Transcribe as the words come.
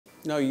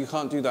No, you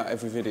can't do that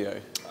every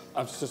video.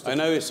 I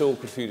know it's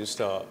awkward for you to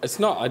start. It's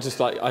not. I just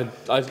like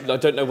I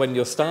don't know when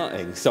you're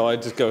starting, so I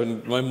just go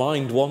and my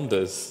mind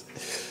wanders.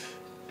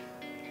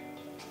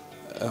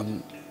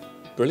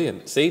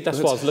 Brilliant. See, that's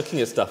why I was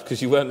looking at stuff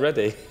because you weren't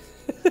ready.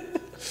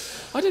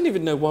 I didn't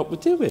even know what we're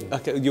doing.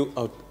 Okay,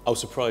 I'll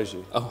surprise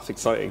you. Oh, it's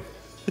exciting.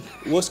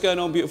 What's going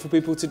on, beautiful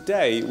people?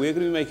 Today we're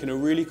going to be making a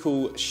really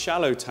cool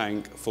shallow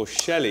tank for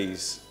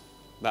Shelleys.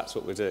 That's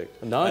what we're doing.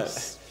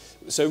 Nice.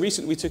 So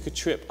recently we took a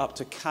trip up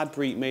to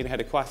Cadbury Maidenhead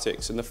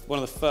Aquatics, and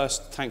one of the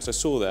first tanks I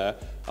saw there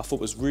I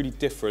thought was really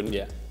different.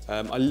 Yeah.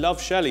 I love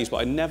Shelleys, but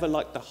I never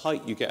liked the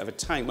height you get of a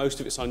tank.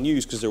 Most of it's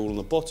unused because they're all on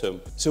the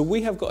bottom. So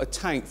we have got a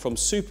tank from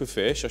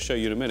Superfish, I'll show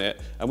you in a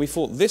minute, and we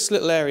thought this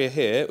little area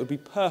here would be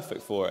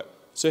perfect for it.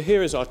 So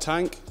here is our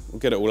tank. We'll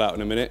get it all out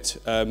in a minute.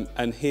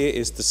 And here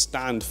is the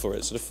stand for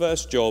it. So the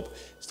first job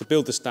is to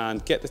build the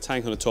stand, get the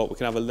tank on the top. We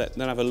can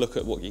then have a look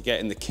at what you get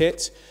in the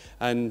kit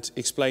and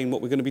explain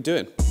what we're going to be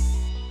doing.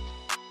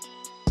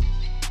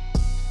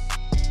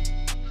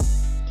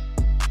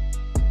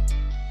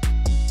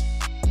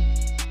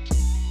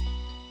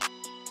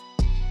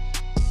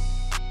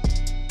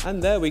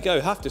 And there we go.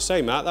 I have to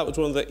say, Matt, that was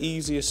one of the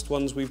easiest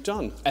ones we've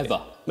done.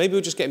 Ever. Maybe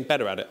we're just getting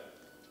better at it.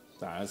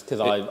 No, it's because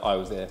I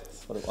was there.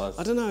 That's what it was.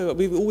 I don't know.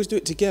 We always do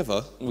it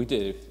together. We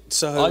do.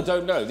 So I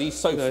don't know. These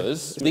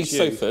sofas.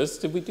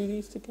 Did we do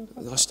these together?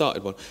 I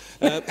started one.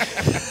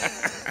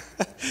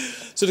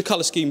 So the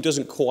colour scheme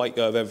doesn't quite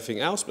go with everything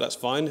else, but that's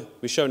fine.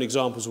 We're showing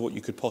examples of what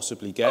you could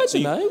possibly get. I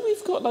don't know.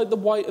 We've got like the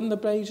white and the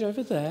beige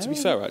over there. To be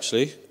fair,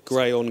 actually,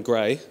 grey on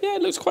grey. Yeah,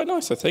 it looks quite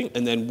nice, I think.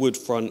 And then wood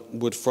front.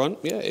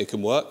 Yeah, it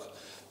can work.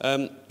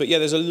 But yeah,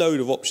 there's a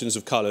load of options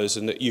of colours,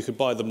 and that you could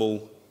buy them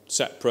all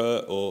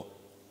separate or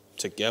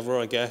together,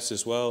 I guess,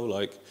 as well,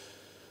 like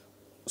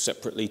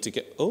separately to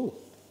get... Oh,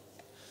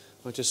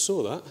 I just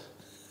saw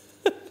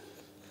that.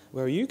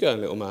 Where are you going,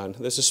 little man?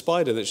 There's a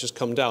spider that's just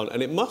come down,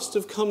 and it must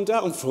have come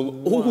down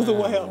from all the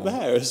way up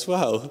there as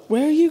well.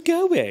 Where are you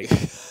going?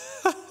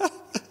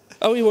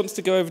 Oh, he wants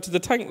to go over to the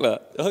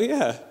tanklet. Oh,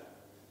 yeah.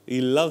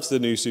 He loves the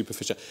new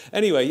Superfish.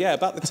 Anyway, yeah,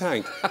 about the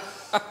tank.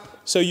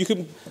 So you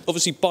can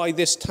obviously buy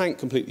this tank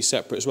completely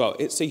separate as well.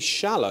 It's a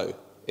shallow.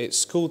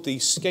 It's called the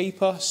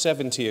Scaper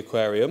 70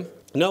 Aquarium.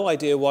 No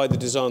idea why the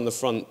design on the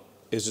front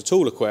is a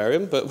tall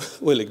aquarium, but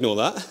we'll ignore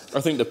that.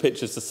 I think the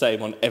picture's the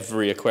same on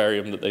every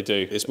aquarium that they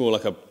do. It's more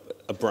like a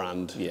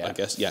brand, yeah. I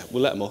guess. Yeah,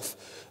 we'll let them off.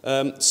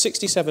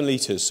 67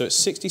 litres, so it's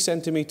 60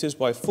 centimetres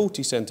by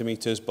 40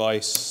 centimetres by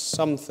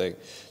something.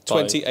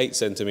 28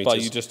 centimetres.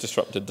 But you just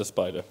disrupted the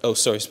spider. Oh,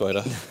 sorry,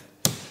 spider.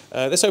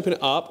 Let's open it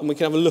up and we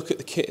can have a look at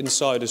the kit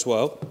inside as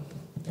well.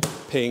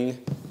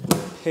 Ping,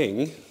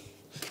 ping,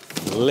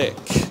 lick.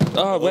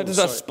 Oh, where does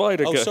that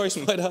spider go? Oh, sorry,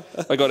 spider.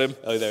 I got him.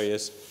 Oh, there he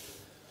is.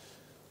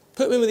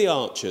 Put him in with the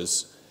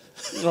archers.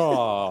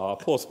 Oh,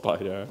 poor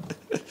spider.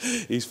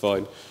 He's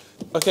fine.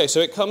 Okay, so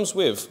it comes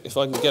with, if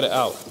I can get it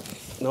out.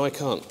 No, I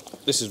can't.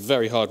 This is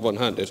very hard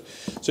one-handed.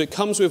 So it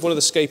comes with one of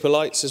the Scaper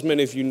lights. As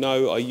many of you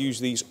know, I use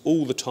these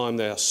all the time.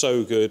 They are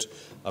so good.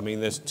 I mean,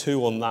 there's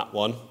two on that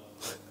one,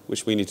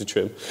 which we need to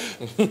trim.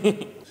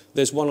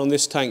 There's one on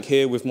this tank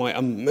here with my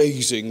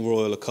amazing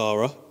Royal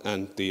Acara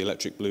and the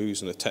electric blues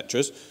and the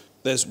tetras.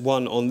 There's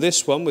one on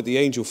this one with the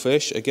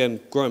angelfish. Again,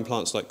 growing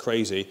plants like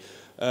crazy.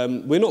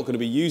 We're not going to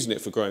be using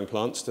it for growing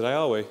plants today,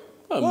 are we?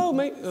 Well,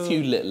 mate, a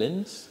few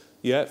littlings.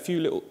 Yeah, a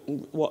few little...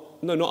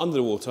 What? No, not under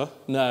the water.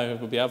 No,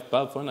 it would be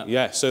above, wouldn't it?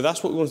 Yeah, so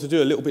that's what we wanted to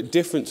do, a little bit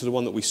different to the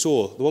one that we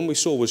saw. The one we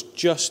saw was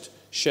just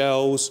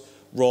shells,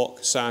 rock,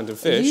 sand and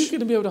fish. Are you going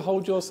to be able to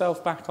hold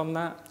yourself back on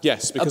that?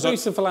 Yes, because... A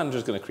boost of philandra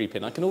is going to creep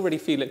in. I can already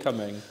feel it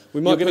coming.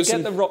 We might you're going to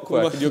get the rock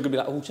work and you're going to be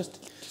like, oh,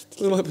 just...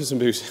 We might put some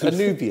boost.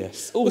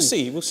 Anubias. We'll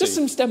see. Just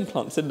some stem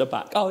plants in the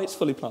back. Oh, it's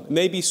fully planted.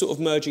 Maybe sort of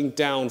merging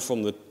down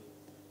from the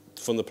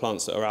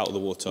plants that are out of the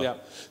water. Yeah.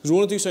 Because we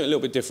want to do something a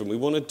little bit different. We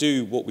want to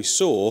do what we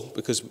saw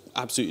because we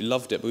absolutely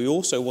loved it, but we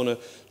also want to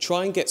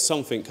try and get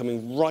something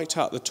coming right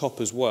out the top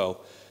as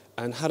well,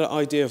 and had an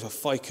idea of a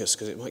ficus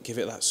because it might give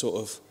it that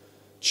sort of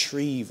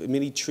tree,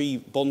 mini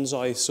tree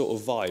bonsai sort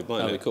of vibe, mightn't it?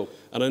 That'd be cool.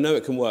 And I know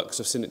it can work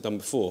because I've seen it done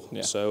before.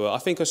 Yeah. So I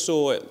think I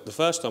saw it the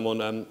first time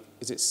on,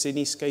 is it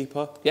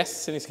Cinescaper?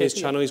 Yes, Cinescaper. His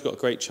channel, he's got a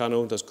great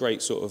channel, does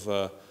great sort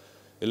of...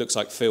 it looks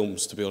like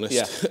films, to be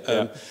honest.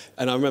 Yeah,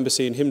 And I remember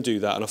seeing him do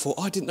that, and I thought,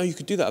 oh, I didn't know you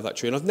could do that with that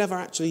tree, and I've never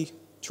actually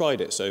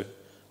tried it, so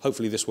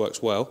hopefully this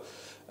works well.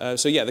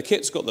 So yeah, the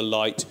kit's got the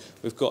light.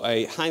 We've got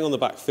a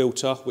hang-on-the-back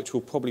filter, which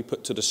we'll probably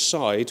put to the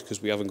side,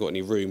 because we haven't got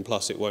any room,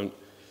 plus it won't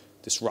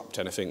disrupt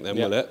anything then,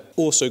 will it?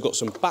 Also got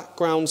some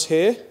backgrounds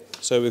here,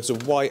 so there's a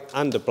white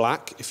and a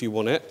black, if you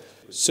want it.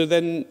 So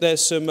then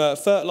there's some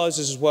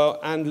fertilisers as well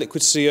and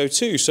liquid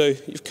CO2. So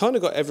you've kind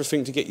of got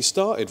everything to get you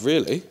started,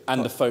 really.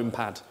 And a foam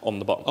pad on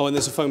the bottom. Oh, and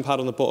there's a foam pad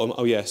on the bottom.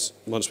 Oh, yes.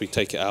 Once we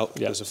take it out,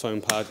 there's a foam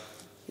pad.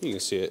 You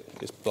can see it.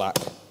 It's black.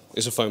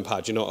 It's a foam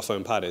pad. You know what a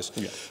foam pad is?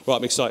 Yeah. Right,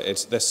 I'm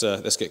excited.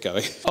 Let's get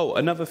going. Oh,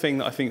 another thing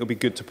that I think will be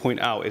good to point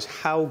out is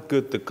how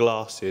good the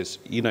glass is.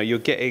 You know, you're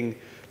getting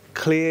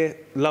clear,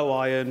 low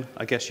iron,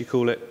 I guess you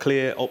call it,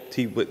 clear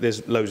opti.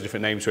 There's loads of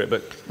different names for it,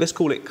 but let's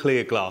call it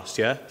clear glass,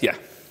 yeah? Yeah.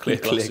 Clear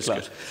glass is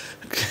good.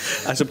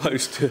 As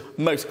opposed to...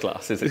 Most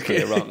glasses are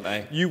clear, aren't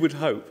they? You would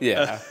hope.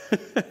 Yeah.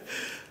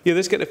 Yeah,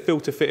 let's get the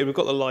filter fitted. We've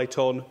got the light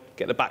on,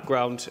 get the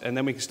background, and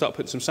then we can start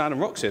putting some sand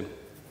and rocks in.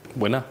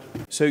 Winner.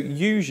 So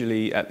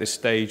usually at this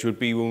stage would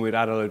be when we'd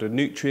add a load of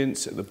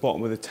nutrients at the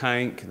bottom of the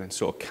tank and then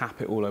sort of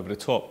cap it all over the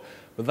top.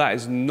 But that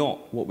is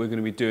not what we're going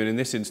to be doing in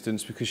this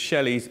instance, because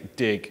Shelleys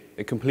dig.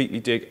 They completely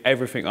dig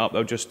everything up.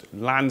 They'll just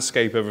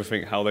landscape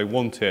everything how they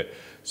want it.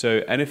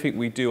 So anything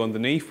we do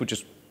underneath would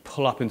just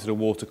pull up into the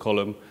water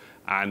column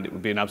and it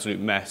would be an absolute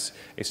mess.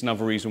 It's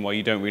another reason why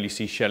you don't really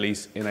see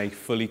Shelleys in a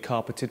fully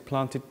carpeted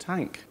planted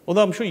tank.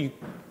 Although I'm sure you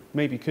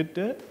maybe could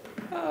do it.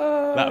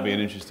 That would be an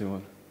interesting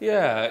one.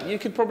 Yeah, you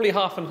could probably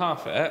half and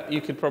half it.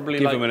 You could probably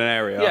give them an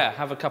area. Yeah,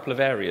 have a couple of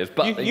areas.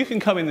 But you can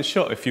come in the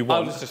shot if you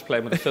want. I was just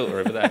playing with the filter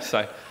over there.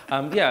 So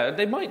yeah,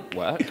 they might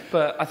work,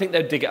 but I think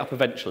they'll dig it up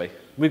eventually.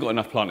 We've got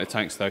enough planted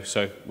tanks though,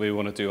 so we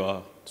want to do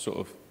our sort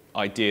of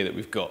idea that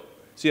we've got.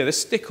 So yeah, let's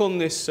stick on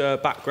this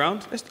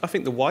background. I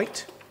think the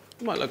white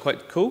might look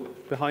quite cool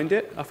behind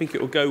it. I think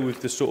it will go with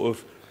the sort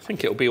of... I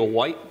think it'll be all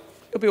white.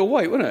 It'll be all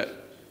white, won't it?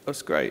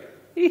 That's great.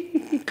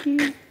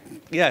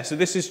 Yeah, so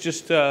this is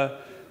just,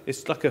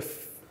 it's like a...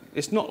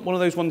 It's not one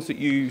of those ones that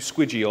you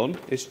squidgy on.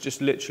 It's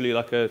just literally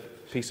like a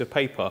piece of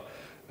paper.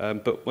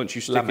 But once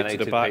you stick laminated it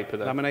to the back... paper,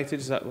 though. Laminated,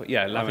 is that what?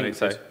 Yeah,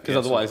 laminated. I think so. Because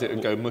otherwise it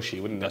would go mushy,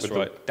 wouldn't it? That's with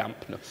right. The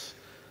dampness.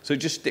 So it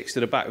just sticks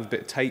to the back with a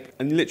bit of tape.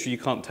 And literally you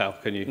can't tell,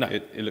 can you? No.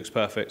 It looks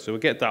perfect. So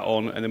we'll get that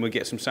on and then we'll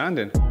get some sand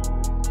in.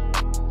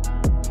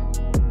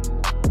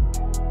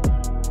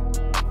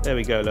 There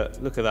we go,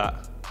 look at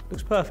that.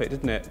 Looks perfect,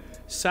 doesn't it?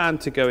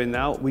 Sand to go in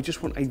now. We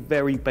just want a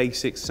very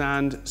basic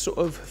sand, sort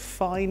of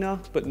finer,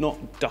 but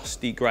not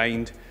dusty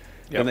grained.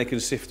 Yep. And they can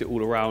sift it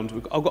all around.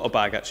 I've got a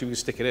bag actually, we can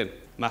stick it in.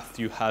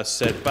 Matthew has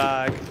said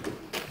bag.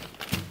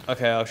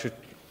 Okay, I'm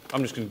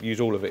just going to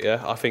use all of it,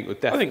 yeah? I think we'll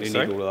definitely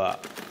need all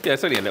of that. Yeah,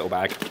 it's only a little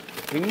bag.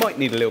 We might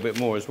need a little bit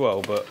more as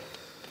well, but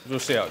we'll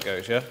see how it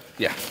goes, yeah?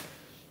 Yeah.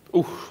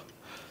 Ooh,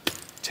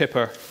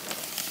 tipper.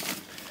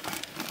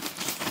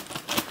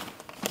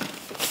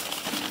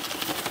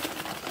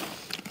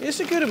 It's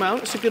a good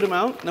amount, it's a good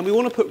amount. Now we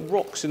want to put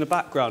rocks in the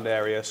background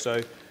area,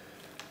 so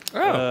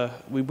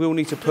we will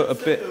need to put a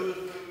bit...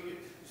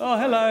 Oh,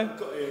 hello.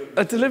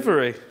 A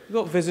delivery. We've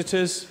got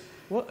visitors.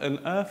 What on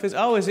earth is...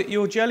 Oh, is it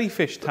your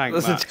jellyfish tank,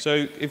 Matt?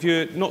 So if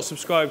you're not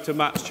subscribed to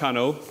Matt's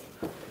channel,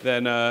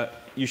 then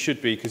you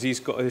should be, because he's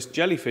got this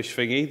jellyfish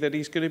thingy that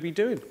he's going to be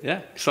doing.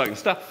 Yeah, exciting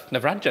stuff.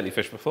 Never had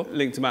jellyfish before.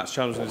 Link to Matt's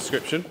channel in the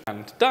description.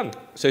 And done.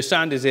 So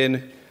sand is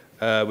in.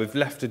 We've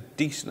left a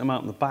decent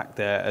amount in the back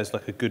there as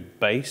like a good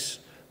base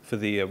for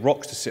the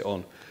rocks to sit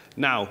on.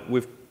 Now,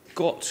 we've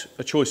got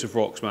a choice of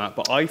rocks, Matt,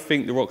 but I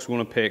think the rocks we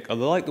want to pick, I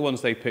like the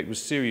ones they picked,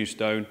 was Sirius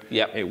stone.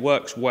 Yep. It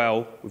works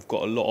well. We've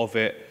got a lot of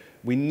it.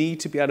 We need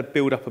to be able to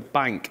build up a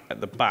bank at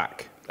the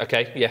back.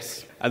 Okay,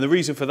 yes. And the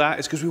reason for that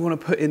is because we want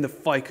to put in the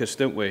ficus,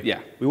 don't we?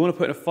 Yeah. We want to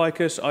put in a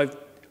ficus.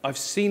 I've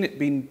seen it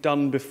being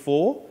done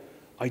before.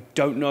 I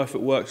don't know if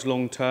it works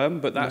long term,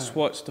 but that's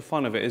what's the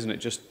fun of it, isn't it?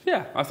 Just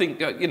yeah, I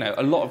think you know,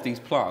 a lot of these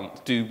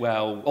plants do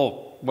well,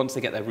 or once they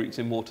get their roots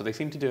in water, they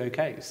seem to do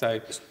okay. So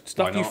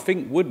stuff you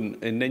think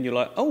wouldn't, and then you're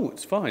like, oh,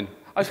 it's fine.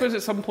 I suppose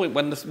at some point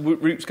when the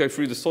roots go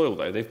through the soil,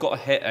 though, they've got to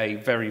hit a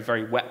very,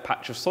 very wet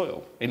patch of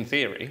soil, in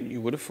theory.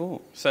 You would have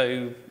thought.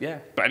 So, yeah.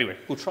 But anyway,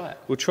 we'll try it.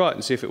 We'll try it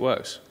and see if it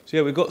works. So,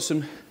 yeah, we've got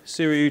some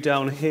Sirius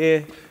down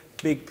here,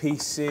 big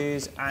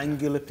pieces,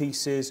 angular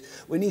pieces.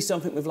 We need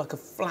something with like a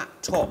flat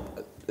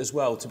top as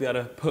well to be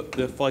able to put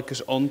the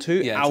ficus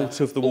onto,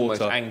 out of the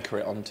water. Almost anchor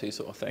it onto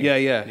sort of thing.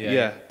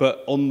 Yeah.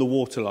 But on the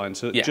water line,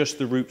 so that just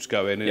the roots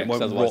go in and it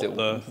won't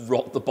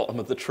rot the bottom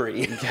of the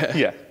tree.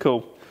 Yeah,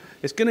 cool.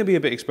 It's going to be a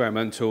bit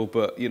experimental,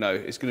 but, you know,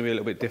 it's going to be a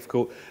little bit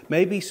difficult.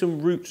 Maybe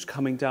some roots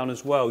coming down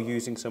as well,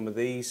 using some of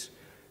these,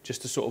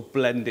 just to sort of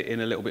blend it in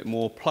a little bit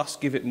more, plus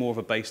give it more of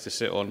a base to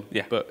sit on.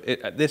 Yeah. But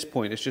at this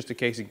point, it's just a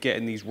case of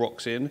getting these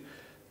rocks in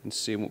and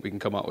seeing what we can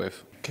come up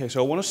with. Okay,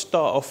 so I want to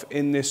start off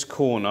in this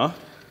corner,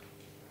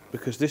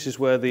 because this is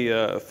where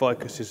the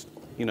ficus is,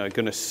 you know,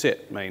 going to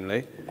sit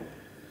mainly.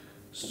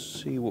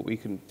 See what we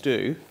can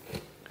do.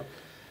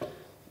 I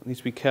need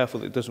to be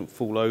careful that it doesn't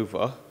fall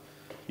over.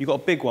 You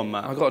got a big one,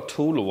 Matt? I've got a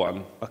taller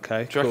one.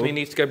 Okay, Do you reckon he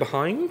needs to go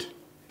behind?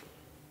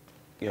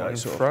 Yeah, in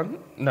front?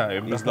 No.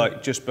 He's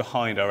like just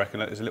behind, I reckon.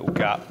 There's a little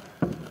gap.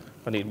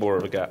 I need more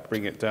of a gap.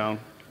 Bring it down.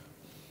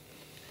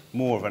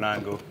 More of an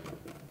angle.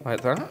 Like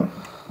that?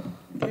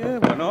 Yeah,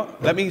 why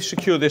not? Let me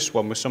secure this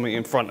one with something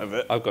in front of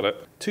it. I've got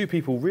it. Two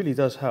people really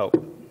does help.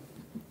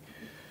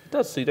 It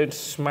does, so you don't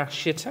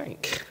smash your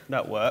tank.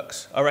 That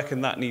works. I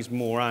reckon that needs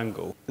more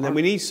angle. And then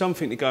we need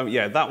something to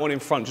go, that one in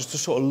front, just to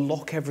sort of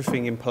lock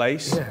everything in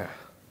place. Yeah.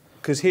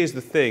 Because here's the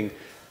thing,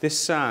 this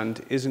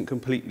sand isn't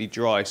completely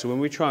dry, so when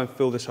we try and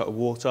fill this up with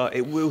water,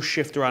 it will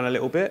shift around a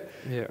little bit.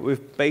 Yeah.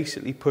 We've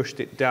basically pushed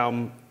it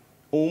down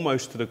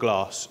almost to the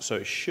glass, so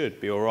it should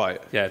be all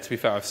right. Yeah, to be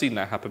fair, I've seen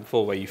that happen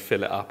before, where you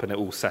fill it up and it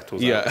all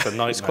settles out. It's a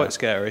nightmare. It's quite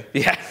scary.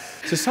 Yeah.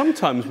 So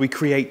sometimes we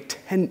create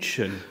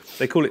tension.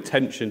 They call it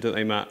tension, don't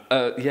they, Matt?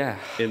 Yeah.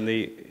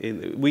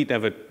 We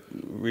never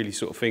really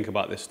sort of think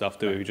about this stuff,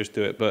 do we? We just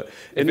do it. But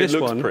If in it this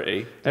looks one,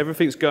 pretty.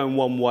 everything's going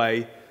one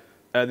way.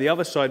 The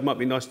other side might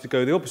be nice to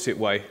go the opposite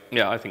way.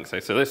 Yeah, I think so.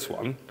 So this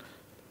one,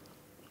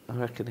 I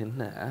reckon in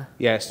there.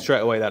 Yeah, straight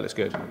away that looks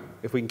good.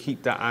 If we can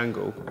keep that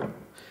angle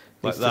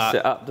like Needs that. to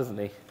sit up, doesn't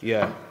he?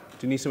 Yeah.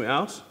 Do you need something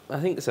else? I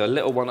think so. A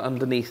little one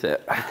underneath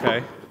it.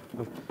 Okay.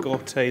 I've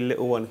got a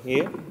little one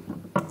here.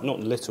 Not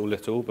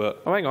little,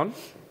 but... Oh, hang on.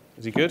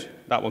 Is he good?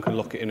 That one can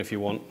lock it in if you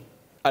want.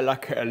 I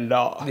like it a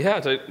lot.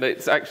 Yeah,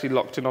 it's actually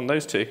locked in on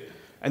those two.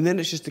 And then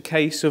it's just a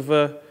case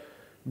of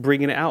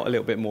bringing it out a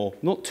little bit more.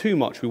 Not too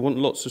much. We want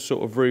lots of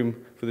sort of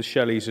room for the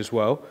shellies as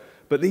well.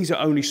 But these are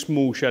only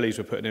small shellies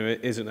we're putting in,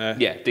 isn't there?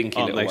 Yeah, dinky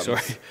Aren't little they?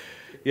 ones. Sorry.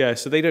 Yeah,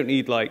 so they don't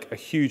need like a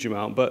huge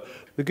amount. But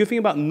the good thing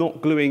about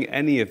not gluing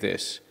any of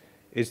this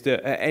is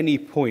that at any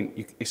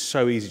point it's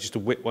so easy just to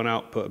whip one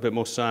out, put a bit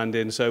more sand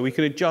in. So we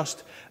can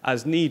adjust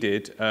as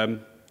needed,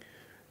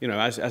 you know,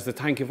 as the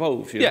tank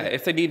evolves. You know? Yeah,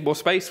 if they need more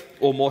space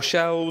or more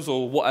shells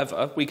or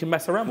whatever, we can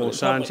mess around with it. More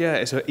sand, yeah,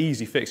 it's an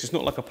easy fix. It's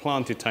not like a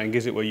planted tank,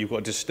 is it, where you've got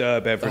to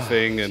disturb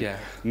everything and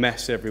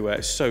mess everywhere.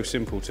 It's so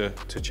simple to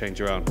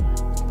change around.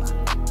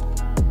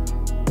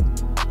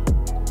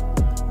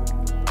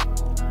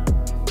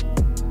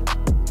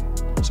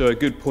 So a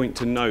good point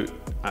to note,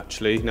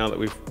 actually, now that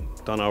we've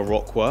done our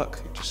rock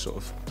work, just sort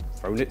of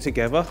thrown it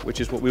together, which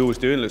is what we always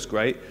do and looks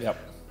great. Yep.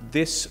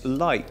 This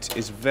light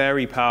is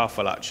very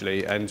powerful,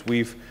 actually, and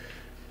we've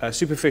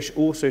Superfish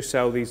also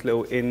sell these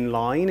little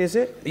inline, is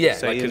it? Yeah,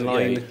 say like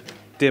inline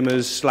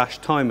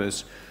dimmers /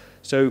 timers.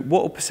 So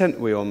what percent are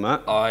we on,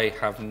 Matt? I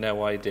have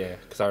no idea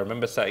because I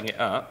remember setting it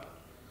up.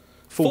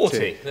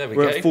 40. There we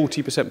We're go. at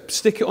 40%.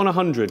 Stick it on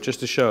 100 just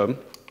to show them.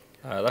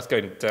 That's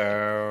going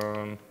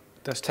down.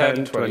 That's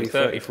 10, 20,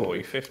 30,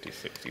 40, 50,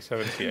 60,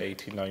 70,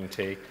 80,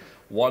 90,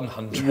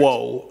 100.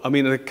 Whoa. I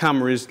mean, the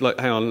camera is like,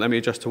 hang on, let me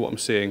adjust to what I'm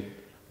seeing.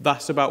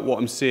 That's about what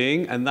I'm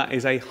seeing, and that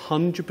is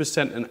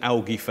 100% an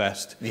algae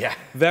fest. Yeah.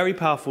 Very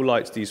powerful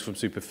lights, these from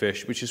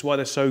Superfish, which is why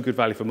they're so good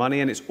value for money,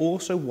 and it's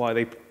also why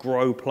they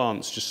grow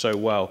plants just so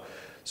well.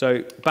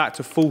 So back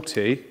to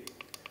 40,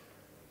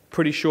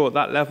 pretty sure at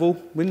that level,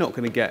 we're not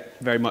going to get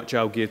very much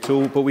algae at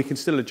all, but we can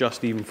still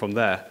adjust even from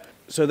there.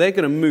 So they're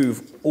going to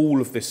move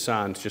all of this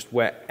sand just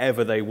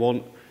wherever they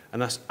want,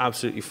 and that's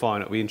absolutely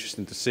fine. It'll be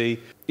interesting to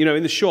see. You know,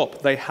 in the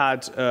shop, they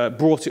had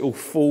brought it all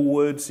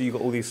forward, so you've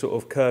got all these sort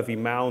of curvy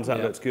mounds. That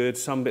looks good.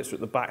 Some bits were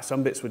at the back,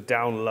 some bits were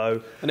down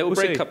low. And it will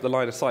break up the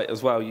line of sight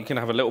as well. You can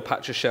have a little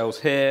patch of shells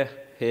here,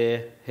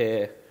 here,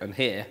 here, and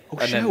here. Oh,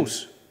 and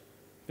shells.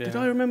 Then, Did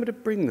I remember to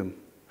bring them?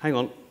 Hang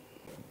on.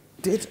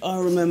 Did I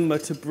remember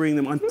to bring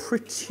them? I'm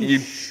pretty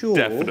sure.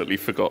 Definitely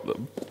forgot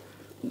them.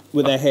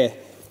 Well, they're here.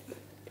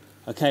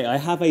 Okay, I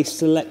have a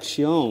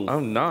selection. Oh,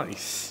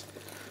 nice.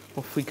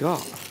 What have we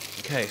got?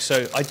 Okay,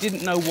 so I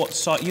didn't know what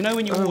size. You know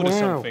when you order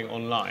something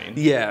online?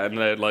 Yeah, and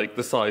they're like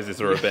the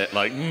sizes are a bit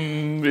like,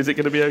 is it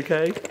going to be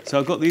okay? So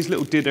I've got these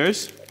little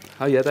didders.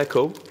 Oh yeah, they're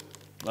cool.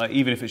 Like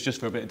even if it's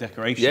just for a bit of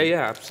decoration. Yeah,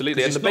 yeah,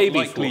 absolutely. And the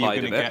babies will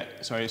hide in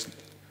it. Sorry,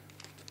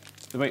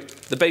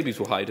 the babies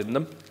will hide in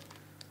them.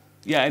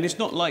 Yeah, and it's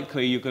not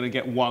likely you're going to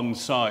get one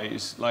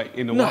size like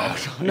in the wild.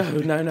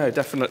 No,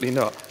 definitely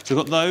not. So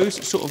I've got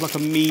those, sort of like a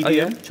medium. Oh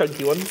yeah,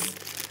 chunky ones.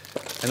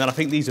 And then I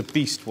think these are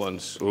beast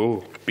ones.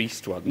 Oh,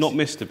 beast ones. Not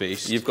Mr.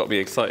 Beast. You've got me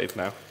excited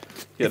now.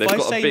 Yeah, if I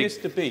say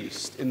Mr.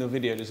 Beast in the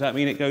video, does that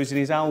mean it goes in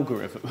his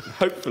algorithm?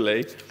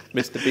 Hopefully.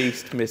 Mr.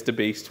 Beast, Mr.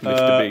 Beast,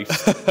 Mr.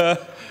 Beast.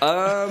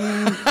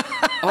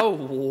 Oh,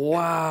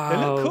 wow. They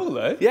look cool,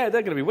 though. Yeah,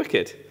 they're going to be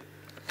wicked.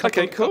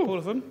 Okay, cool. Couple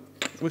of them.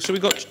 So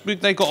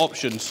they got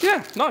options.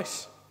 Yeah,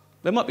 nice.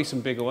 There might be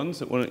some bigger ones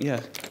that want to, yeah.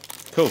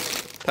 Cool.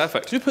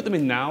 Perfect. Do we put them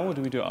in now, or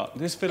do we do it up?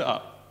 Let's fill it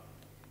up.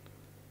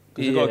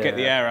 Because we've got to get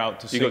the air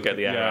out to see. You've got to get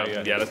the air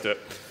out. Yeah, let's do it.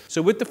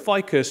 So with the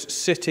ficus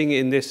sitting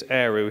in this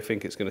area, we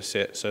think it's going to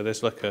sit. So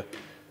there's like a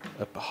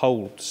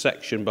whole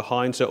section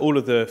behind. So all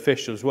of the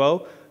fish as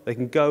well, they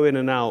can go in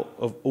and out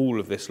of all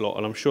of this lot,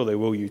 and I'm sure they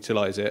will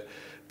utilise it.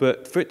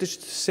 But for it to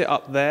just sit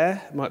up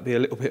there might be a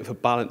little bit of a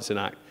balancing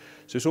act.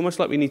 So it's almost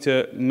like we need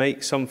to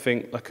make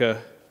something like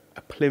a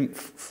plinth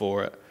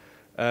for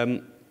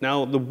it.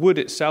 Now, the wood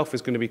itself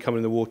is going to be coming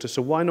in the water,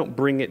 so why not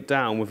bring it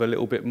down with a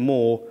little bit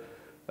more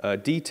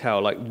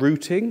detail, like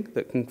rooting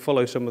that can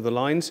follow some of the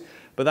lines,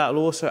 but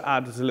that'll also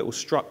add as a little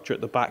structure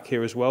at the back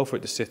here as well for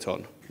it to sit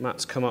on.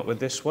 Matt's come up with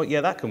this one.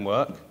 Yeah, that can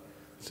work.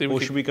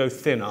 Or should we go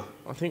thinner?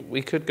 I think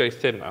we could go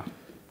thinner.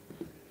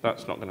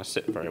 That's not going to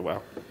sit very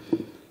well.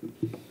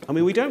 I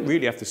mean, we don't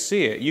really have to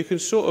see it. You can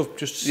sort of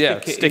just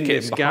stick it in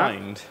this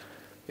behind. gap.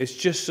 It's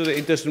just so that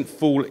it doesn't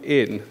fall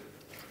in.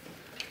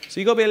 So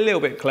you've got to be a little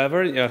bit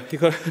clever, haven't you?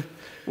 You've got to...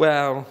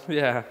 Well,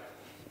 yeah.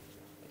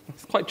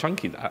 It's quite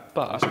chunky, that.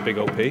 But that's a big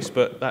old piece,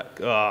 but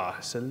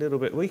it's a little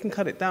bit... Well, you can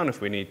cut it down if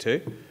we need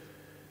to.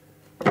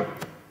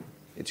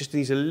 It just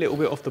needs a little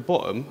bit off the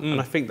bottom,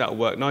 and I think that'll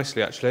work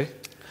nicely, actually.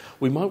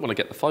 We might want to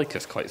get the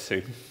ficus quite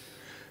soon.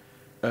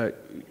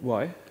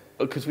 Why?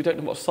 Because we don't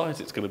know what size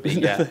it's going to be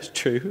yet. Yeah, that's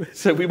true.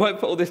 So we might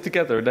put all this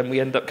together, and then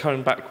we end up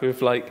coming back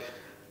with, like,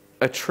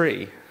 a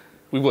tree.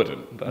 We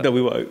wouldn't. But no,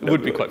 we won't. It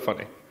would be quite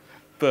funny.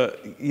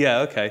 But yeah,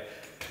 okay.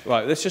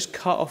 Right, let's just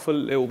cut off a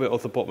little bit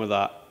off the bottom of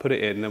that, put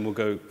it in, and then we'll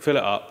go fill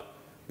it up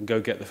and go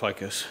get the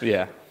ficus.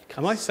 Yeah.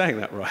 Am I saying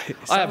that right?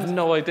 I have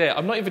no idea.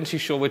 I'm not even too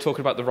sure we're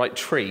talking about the right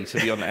tree, to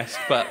be honest,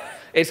 but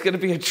it's going to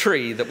be a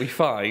tree that we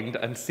find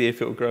and see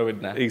if it will grow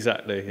in there.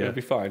 Exactly, yeah. It'll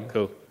be fine.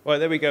 Cool. Right,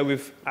 there we go.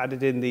 We've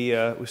added in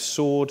the with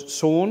sawn.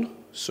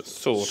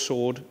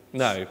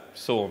 No,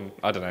 sawn.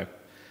 I don't know.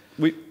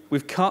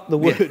 We've cut the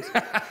wood,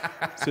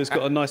 so it's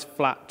got a nice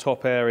flat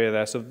top area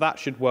there, so that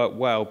should work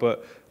well,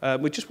 but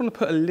we just want to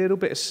put a little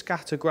bit of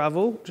scatter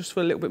gravel, just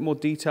for a little bit more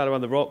detail around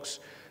the rocks.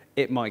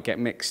 It might get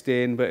mixed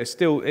in, but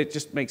it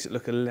just makes it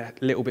look a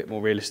little bit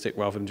more realistic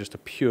rather than just a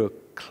pure,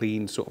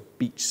 clean sort of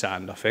beach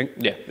sand, I think.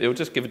 Yeah, it'll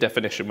just give a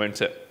definition, won't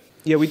it?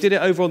 Yeah, we did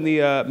it over on the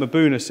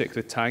Mabuna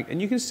cichlid tank,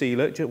 and you can see,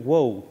 look,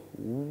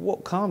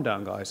 whoa, calm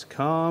down, guys,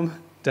 calm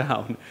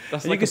down.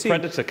 That's and like a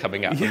predator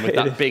coming at them with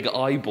that big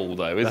eyeball,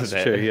 though, isn't it?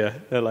 That's true, yeah.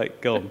 They're like,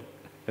 gone.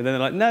 And then they're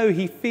like, no,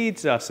 he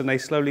feeds us, and they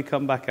slowly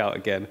come back out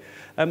again.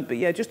 But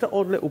yeah, just an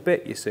odd little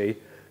bit, you see,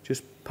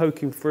 just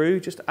poking through,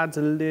 just adds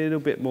a little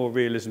bit more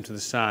realism to the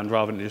sand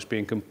rather than just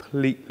being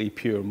completely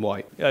pure and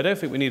white. Yeah, I don't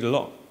think we need a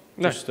lot.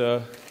 No. Just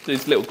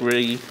these little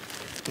green.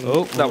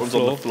 Oh, that one's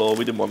on the floor.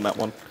 We didn't want that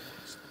one.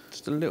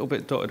 Just a little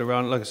bit dotted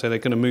around. Like I say, they're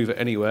going to move it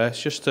anywhere.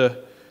 It's just to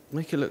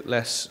make it look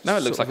less. Now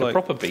it looks like a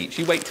proper beach.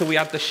 You wait till we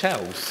add the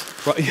shells.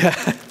 Right,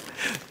 yeah.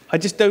 I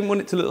just don't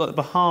want it to look like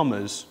the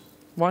Bahamas.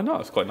 Why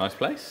not? It's quite a nice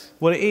place.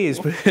 Well, it is,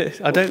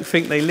 but I don't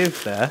think they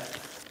live there.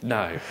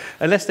 No.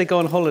 Unless they go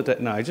on holiday.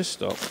 No, just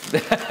stop.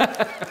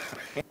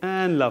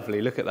 And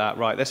lovely, look at that.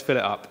 Right, let's fill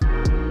it up.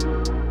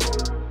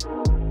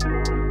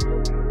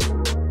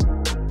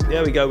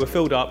 There we go, we're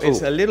filled up.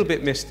 It's a little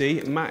bit misty.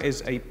 Matt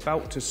is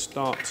about to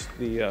start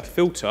the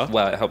filter.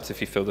 Well, it helps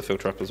if you fill the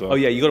filter up as well. Oh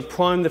yeah, you've got to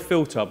prime the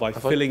filter by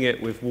filling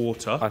it with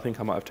water. I think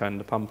I might have turned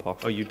the pump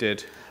off. Oh, you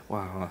did?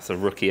 Wow, that's a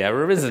rookie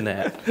error, isn't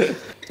it?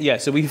 Yeah,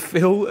 so we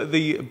fill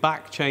the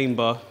back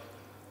chamber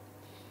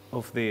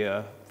of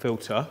the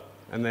filter,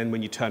 and then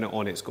when you turn it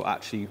on, it's got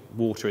actually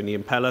water in the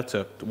impeller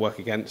to work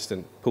against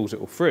and pulls it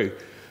all through.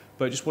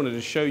 But I just wanted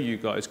to show you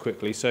guys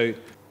quickly. So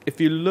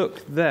if you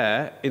look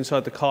there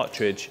inside the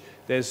cartridge,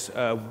 there's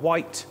a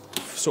white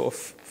sort of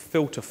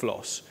filter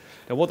floss.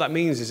 Now what that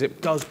means is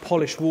it does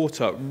polish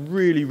water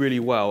really, really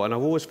well, and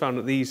I've always found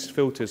that these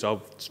filters are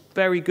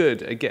very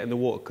good at getting the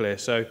water clear.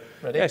 So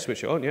yeah,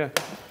 switch it on, yeah.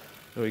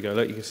 There we go,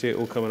 look, you can see it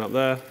all coming up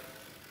there.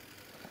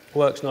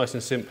 Works nice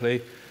and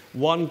simply.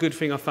 One good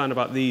thing I found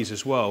about these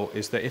as well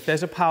is that if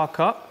there's a power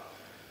cut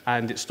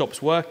and it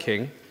stops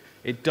working,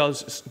 it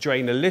does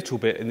drain a little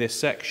bit in this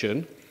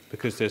section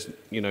because there's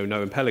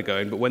no impeller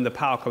going, but when the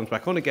power comes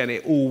back on again,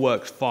 it all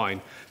works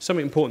fine.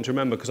 Something important to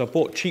remember, because I've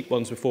bought cheap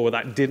ones before where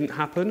that didn't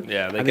happen.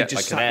 Yeah, they and get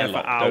just like an sat there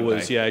airlock, for hours,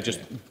 don't they? yeah,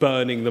 just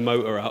burning the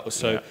motor out.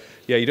 So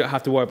yeah, you don't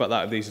have to worry about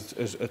that with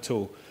these at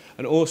all.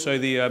 And also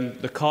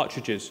the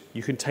cartridges,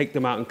 you can take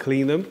them out and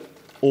clean them,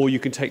 or you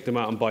can take them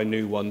out and buy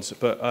new ones.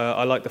 But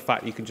I like the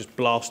fact you can just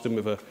blast them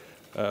with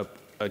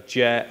a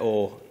jet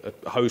or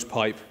a hose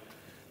pipe,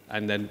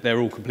 and then they're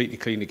all completely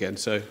clean again.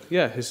 So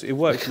yeah, it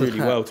works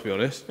really well, to be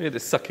honest. Yeah,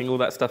 just sucking all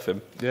that stuff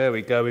in. There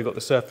we go. We've got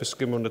the surface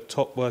skimmer on the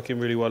top working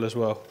really well as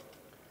well.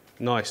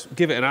 Nice.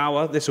 Give it an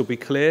hour. This will be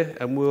clear,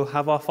 and we'll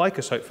have our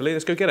ficus hopefully.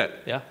 Let's go get it.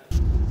 Yeah.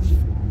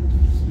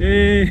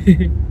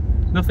 Yay.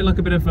 Nothing like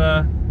a bit of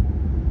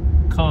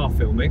car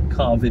filming,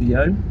 car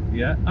video.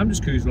 Yeah, I'm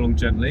just cruising along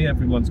gently.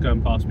 Everyone's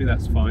going past me.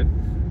 That's fine.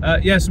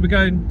 Yeah, so we're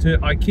going to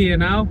IKEA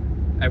now.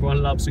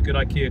 Everyone loves a good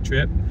IKEA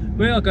trip.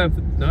 We are going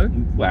for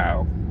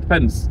Wow.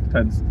 Depends.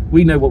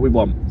 We know what we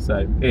want,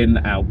 so in,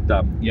 out,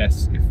 done.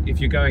 Yes, if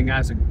you're going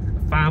as a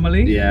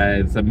family. Yeah,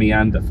 it's a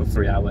meander for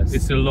 3 hours.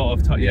 It's a lot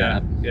of time.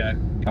 Yeah.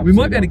 Absolutely. We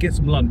might be able to get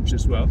some lunch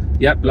as well.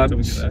 Yep,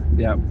 lunch.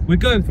 Yeah. We're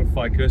going for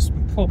ficus.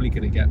 We're probably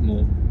going to get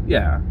more.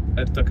 Yeah.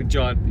 Like a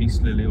giant peace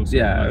lily or something.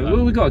 Yeah, like that.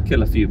 well, we've got to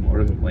kill a few more,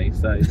 haven't we?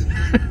 So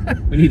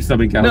we need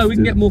something else. No, we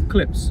can get more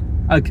clips.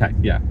 Okay,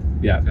 yeah.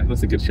 Okay.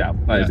 That's a good shout.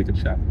 That is a good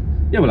shout.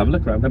 Yeah, we'll have a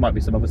look around. There might be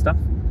some other stuff.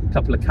 A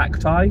couple of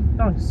cacti.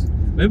 Nice.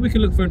 Maybe we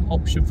can look for an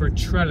option for a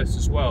trellis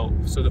as well,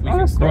 so that we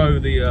can grow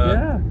the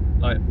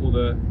like all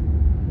the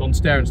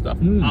monstera and stuff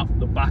up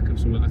the back of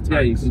some of the tanks.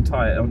 Yeah, you can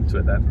tie it onto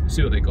it then.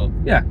 See what they got.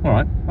 Yeah, all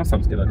right. That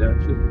sounds a good idea,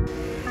 actually.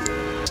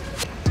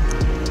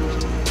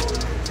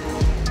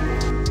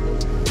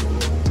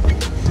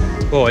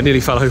 Oh, I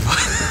nearly fell over.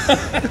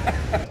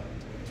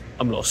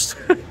 I'm lost.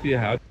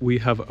 Yeah. We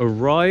have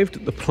arrived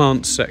at the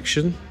plant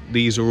section.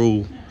 These are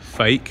all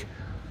fake.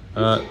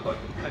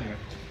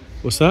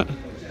 What's that?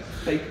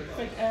 Fake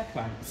air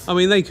plants. I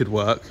mean, they could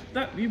work.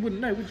 That you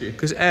wouldn't know, would you?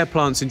 Because air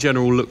plants in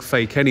general look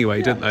fake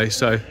anyway, don't they?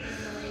 So,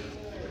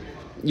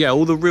 yeah,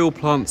 all the real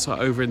plants are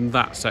over in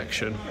that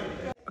section.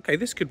 Okay,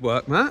 this could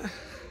work, Matt.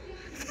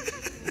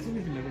 I don't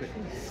even know what it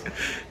is.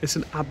 It's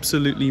an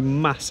absolutely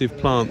massive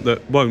plant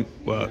that won't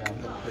work.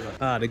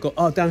 They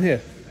got down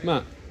here,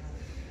 Matt.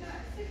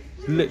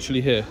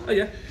 Literally here. Oh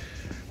yeah.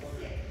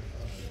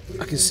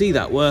 I can see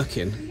that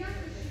working.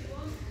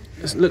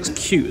 It looks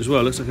cute as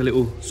well. It looks like a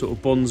little sort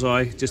of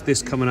bonsai. Just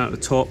this coming out the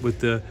top with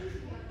the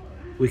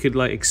we could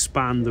like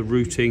expand the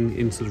rooting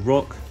into the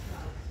rock.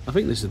 I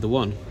think this is the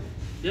one.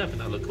 Yeah, I think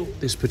that'll look cool.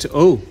 This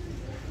oh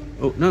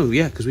no,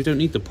 yeah, because we don't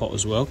need the pot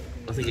as well.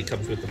 I think it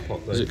comes with the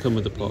pot though. Does it come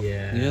with the pot?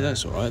 Yeah. Yeah,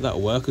 that's all right.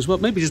 That'll work as well.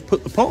 Maybe just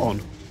put the pot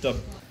on. Done.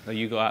 No,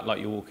 you got to act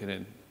like you're walking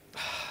in.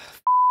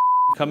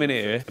 Come in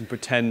here and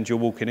pretend you're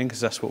walking in,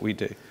 because that's what we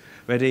do.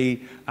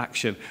 Ready,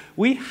 action.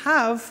 We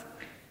have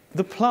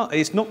the plant.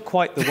 It's not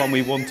quite the one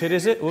we wanted,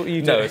 is it? What are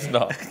you doing? No, it's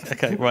not.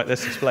 Okay, right,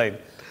 let's explain.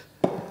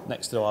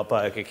 Next to our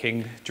Burger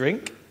King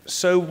drink.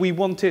 So we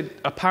wanted,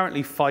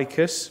 apparently,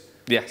 ficus.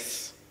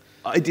 Yes.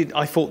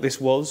 I thought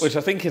this was. Which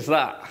I think is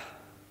that.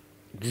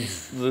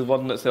 The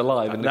one that's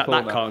alive in the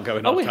corner. That can't go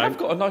in our our we tank. have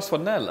got a nice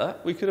one there,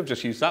 look. We could have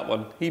just used that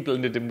one. He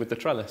blended in with the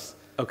trellis.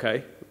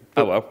 Okay.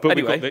 Oh well. But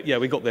anyway.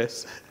 we got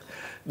this.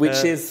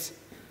 Which is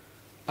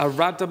a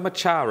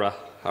Radamachara.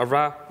 A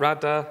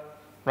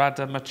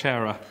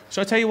Radamachara.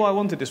 So I tell you why I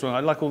wanted this one. I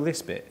like all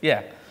this bit.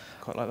 Yeah.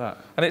 Quite like that.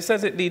 And it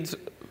says it needs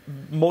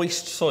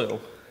moist soil.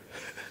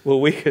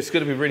 Well, It's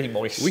going to be really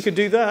moist. we could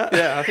do that.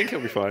 Yeah, I think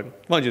it'll be fine.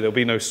 Mind you, there'll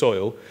be no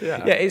soil.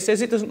 Yeah. Yeah, it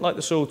says it doesn't like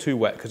the soil too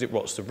wet because it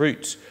rots the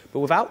roots. But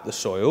without the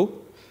soil,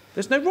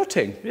 there's no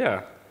rotting.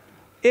 Yeah.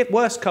 If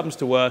worst comes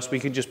to worst, we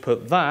can just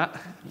put that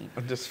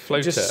And just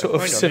float just it. sort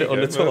of sit it on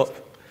the top.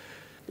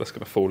 That's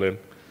going to fall in.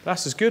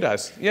 That's as good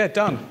as. Yeah,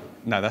 done.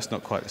 No, that's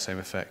not quite the same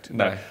effect.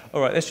 No.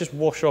 All right, let's just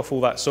wash off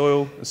all that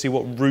soil and see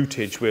what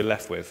rootage we're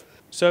left with.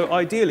 So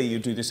ideally you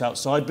do this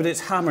outside, but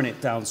it's hammering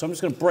it down. So I'm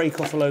just going to break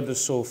off a load of the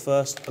soil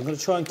first. I'm going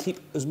to try and keep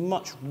as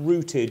much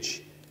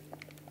rootage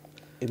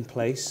in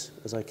place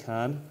as I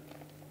can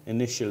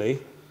initially.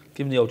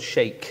 Give him the old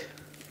shake.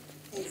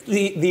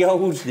 The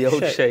old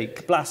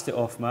shake. Blast it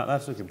off, Matt.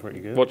 That's looking pretty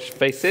good. Watch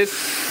faces.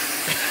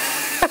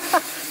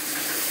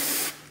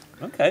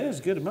 Okay, there's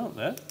a good amount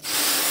there.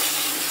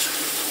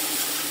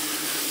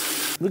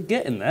 We're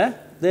getting there.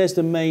 There's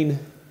the main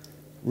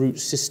root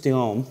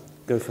system.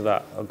 Go for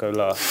that. I'll go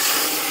last.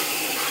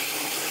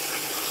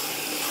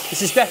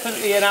 This is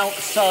definitely an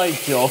outside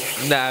job.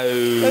 No.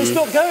 No, it's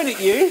not going at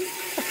you.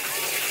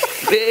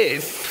 It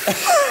is.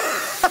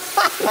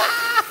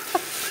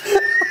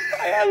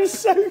 I am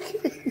so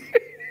keen.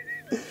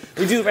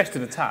 We do the rest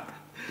of the tap.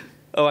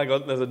 Oh, hang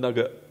on. There's a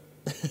nugget.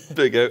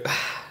 There you go.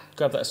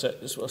 Grab that set.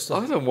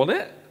 I don't want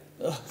it.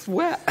 It's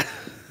wet.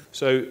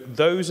 So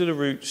those are the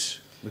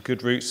roots, the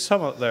good roots.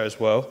 Some up there as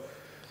well,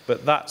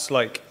 but that's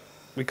like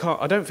we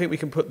can't. I don't think we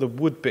can put the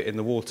wood bit in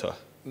the water.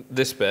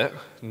 This bit?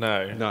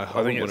 No. No,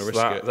 I wouldn't want to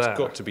risk it. There. It's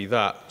got to be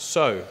that.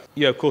 So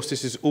yeah, of course,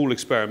 this is all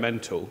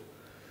experimental.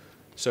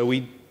 So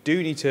we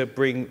do need to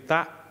bring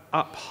that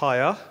up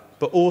higher,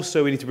 but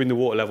also we need to bring the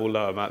water level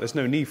lower, Matt. There's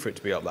no need for it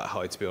to be up that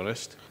high, to be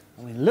honest.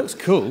 I mean, it looks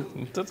cool.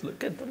 It does look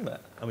good, doesn't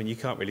it? I mean, you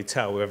can't really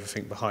tell with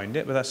everything behind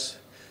it, but that's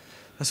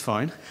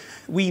fine.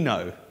 We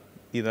know,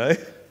 you know.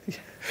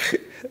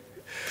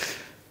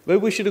 Maybe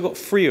we should have got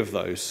 3 of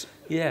those.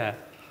 Yeah.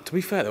 To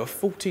be fair, they were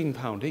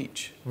 £14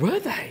 each. Were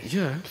they?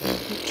 Yeah,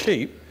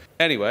 cheap.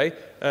 Anyway,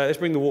 let's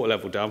bring the water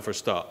level down for a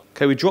start.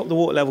 Okay, we dropped the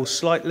water level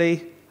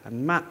slightly,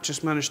 and Matt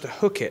just managed to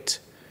hook it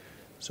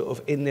sort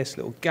of in this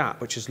little gap,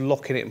 which is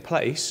locking it in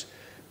place,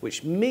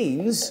 which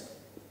means,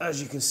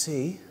 as you can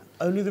see,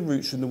 only the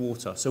roots are in the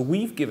water. So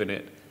we've given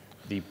it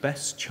the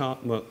best chance,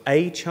 well,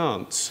 a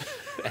chance.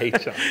 A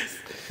chance.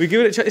 We've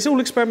given it a chance. It's all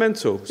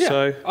experimental, Yeah,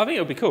 so... I think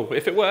it'll be cool.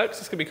 If it works,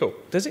 it's going to be cool.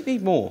 Does it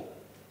need more?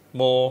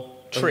 More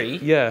tree?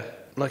 Yeah,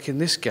 like in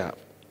this gap.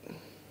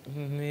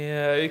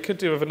 Yeah, it could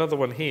do with another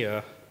one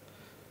here.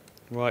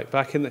 Right,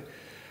 back in the...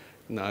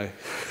 No.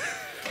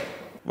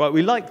 Right,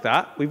 we like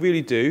that. We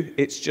really do.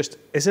 It's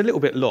a little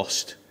bit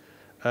lost.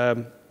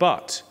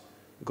 But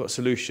we've got a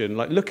solution.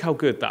 Like, look how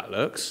good that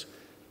looks.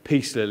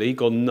 Peace lily,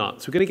 gone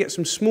nuts. We're going to get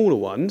some smaller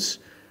ones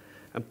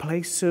and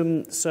place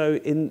them, so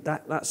in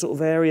that sort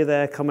of area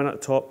there coming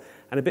up top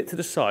and a bit to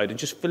the side and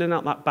just filling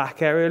out that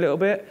back area a little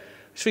bit.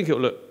 I just think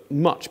it'll look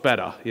much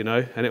better, you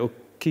know, and it'll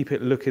keep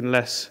it looking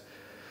less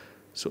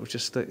sort of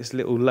just like this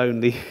little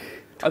lonely twig.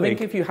 I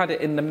think if you had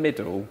it in the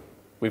middle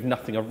with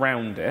nothing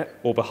around it,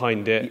 or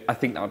behind it, I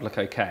think that would look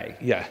okay.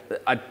 Yeah.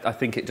 I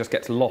think it just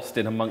gets lost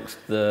in amongst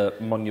the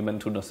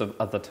monumentalness of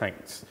other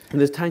tanks.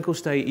 And the tank will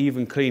stay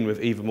even clean with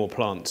even more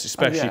plants,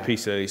 especially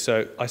peace lily.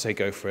 So I say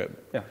go for it.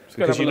 Yeah.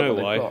 Because you know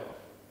why?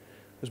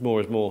 There's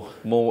more is more.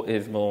 More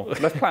is more.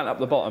 Let's plant up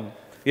the bottom.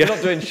 Yeah. We're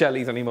not doing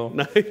Shelleys anymore.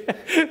 No,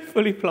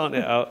 fully plant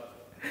it out.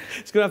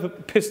 It's going to have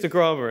a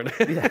pistogramma in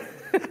it. Yeah.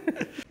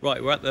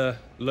 Right, we're at the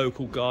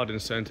local garden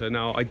centre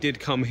now. I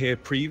did come here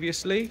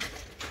previously.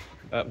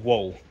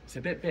 Whoa. It's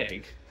a bit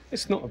big.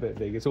 It's not a bit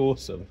big, it's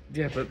awesome.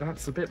 Yeah, but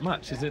that's a bit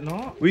much, is it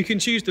not? We can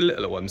choose the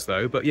littler ones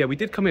though, but yeah, we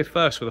did come here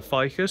first for the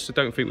ficus, so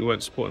don't think we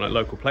weren't supporting like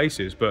local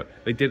places, but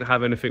they didn't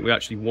have anything we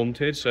actually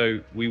wanted, so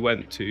we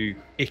went to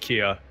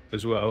IKEA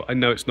as well. I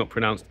know it's not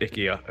pronounced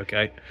IKEA,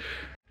 okay?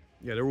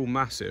 Yeah, they're all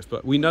massive,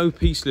 but we know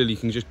peace lily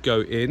can just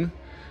go in.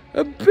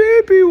 A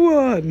baby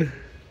one!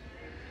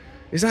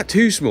 Is that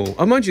too small?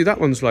 Oh, mind you, that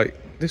one's like,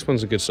 this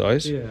one's a good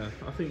size. Yeah,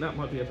 I think that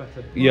might be a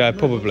better... Yeah,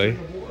 probably.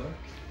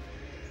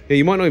 Yeah,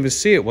 you might not even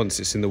see it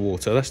once it's in the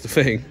water, that's the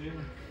thing. Yeah.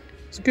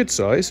 It's a good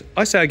size.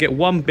 I say I get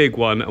one big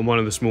one and one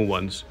of the small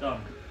ones. Done.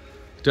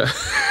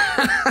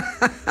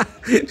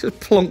 Just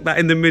plonk that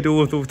in the middle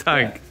of the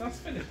tank. Yeah, that's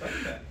finished,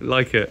 isn't it?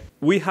 Like it.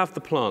 We have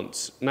the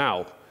plants.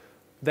 Now,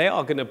 they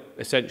are going to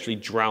essentially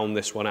drown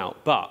this one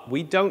out, but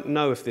we don't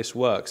know if this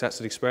works. That's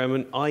an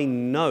experiment. I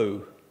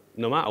know,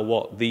 no matter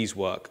what, these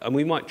work. And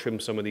we might trim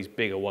some of these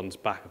bigger ones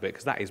back a bit,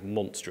 because that is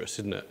monstrous,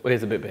 isn't it? Well, it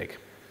is a bit big.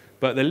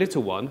 But the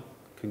little one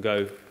can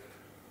go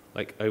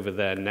like over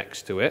there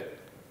next to it.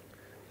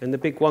 And the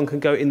big one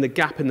can go in the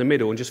gap in the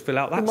middle and just fill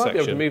out that section. You might be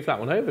able to move that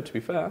one over, to be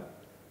fair.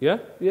 Yeah?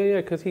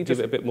 Yeah, because he Give just...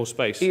 it a bit more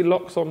space. He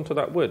locks onto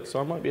that wood, so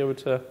I might be able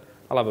to...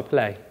 I'll have a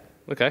play.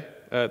 Okay.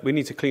 We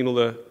need to clean all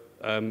the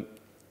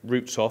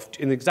roots off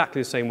in exactly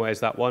the same way as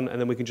that one,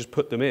 and then we can just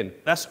put them in.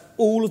 That's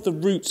all of the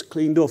roots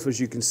cleaned off, as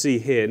you can see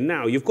here.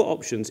 Now, you've got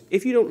options.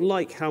 If you don't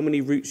like how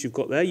many roots you've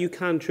got there, you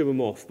can trim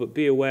them off, but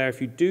be aware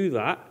if you do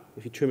that,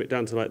 if you trim it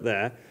down to like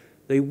there,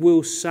 they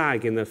will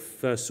sag in the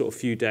first sort of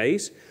few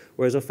days,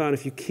 whereas I found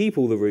if you keep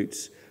all the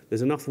roots,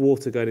 there's enough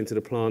water going into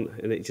the plant,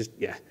 and it just,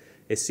 yeah,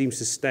 it seems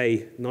to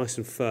stay nice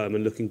and firm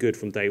and looking good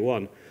from day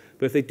one.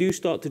 But if they do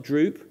start to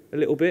droop a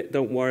little bit,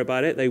 don't worry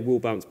about it, they will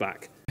bounce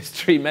back. It's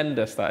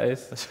tremendous, that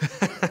is.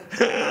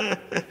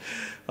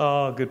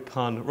 Oh, good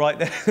pun. Right,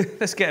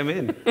 let's get them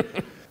in.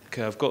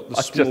 Okay, I've got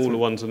the smaller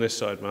ones on this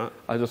side, Matt.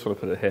 I just want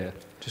to put it here.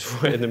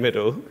 Just right in the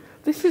middle.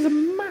 This is a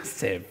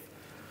massive.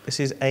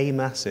 This is a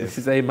massive. This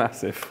is a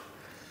massive.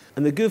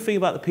 And the good thing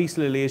about the peace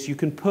lily is you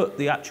can put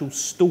the actual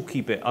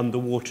stalky bit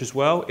underwater as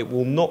well. It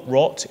will not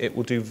rot. It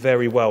will do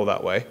very well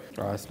that way.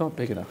 Oh, it's not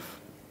big enough.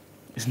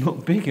 It's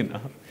not big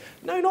enough?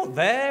 No, not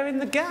there, in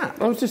the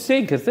gap. I was just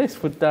seeing, because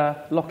this would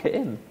lock it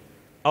in.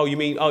 Oh, you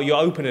mean, oh, you're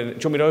opening it.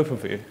 Do you want me to open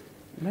for you?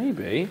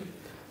 Maybe.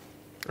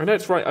 I know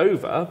it's right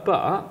over,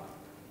 but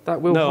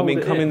that will hold it in. No, I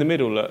mean, come in the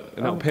middle, look,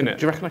 and I'll pin it.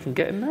 Do you reckon I can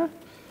get in there?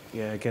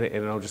 Yeah, get it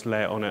in and I'll just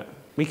lay it on it.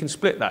 We can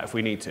split that if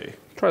we need to.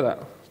 Try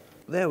that.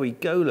 There we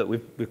go, look,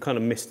 we've kind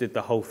of misted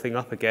the whole thing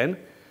up again.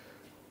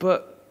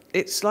 But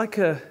it's like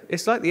the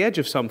edge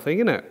of something,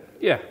 isn't it?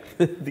 Yeah,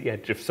 the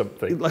edge of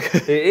something.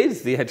 It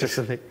is the edge of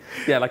something.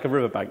 Yeah, like a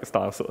riverbank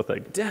style sort of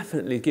thing.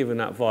 Definitely given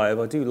that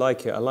vibe. I do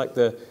like it. I like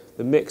the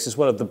mix as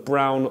well of the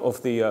brown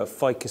of the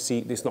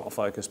ficusy. It's not a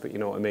ficus, but you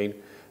know what I mean.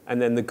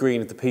 And then the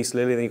green of the peace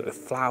lily. Then you've got the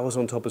flowers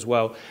on top as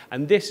well.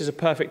 And this is a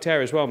perfect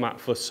area as well, Matt,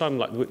 for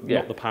sunlight. Yeah.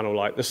 Not the panel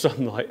light, the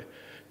sunlight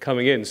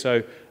coming in.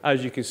 So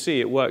as you can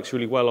see, it works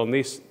really well on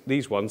these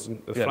ones.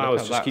 And the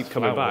flowers just keep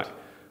coming back.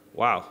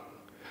 Wow.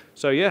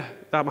 So yeah,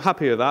 I'm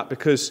happy with that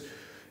because,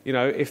 you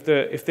know, if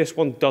this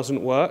one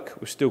doesn't work,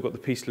 we've still got the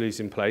peace lilies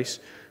in place.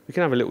 We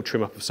can have a little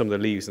trim up of some of the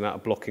leaves and that are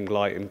blocking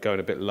light and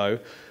going a bit low.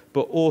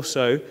 But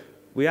also,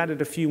 we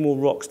added a few more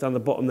rocks down the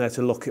bottom there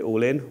to lock it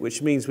all in,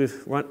 which means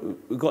we've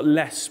got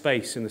less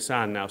space in the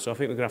sand now. So I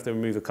think we're going to have to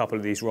remove a couple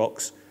of these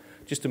rocks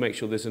just to make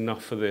sure there's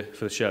enough for the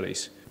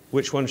shellies.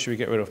 Which one should we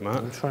get rid of, Matt?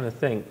 I'm trying to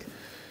think.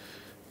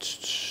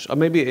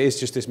 Maybe it is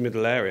just this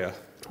middle area.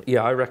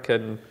 Yeah, I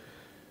reckon...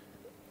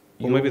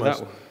 Or maybe that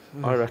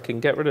one. I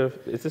reckon get rid of...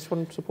 Is this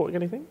one supporting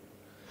anything?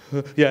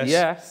 Yes.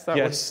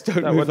 Yes,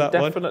 that one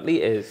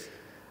definitely is.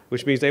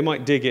 Which means they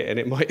might dig it and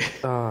it might...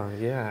 Oh,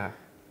 yeah.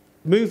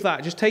 Move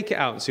that, just take it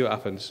out and see what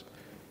happens.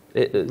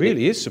 It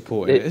really is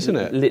supporting it, isn't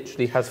it? It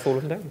literally has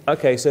fallen down.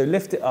 Okay, so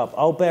lift it up.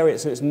 I'll bear it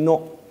so it's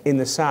not in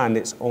the sand,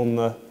 it's on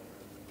the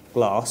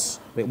glass.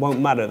 It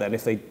won't matter then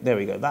if they... There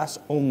we go. That's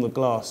on the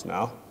glass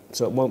now,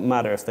 so it won't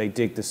matter if they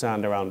dig the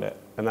sand around it.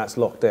 And that's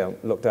locked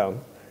down.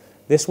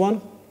 This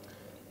one?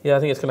 Yeah, I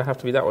think it's going to have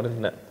to be that one,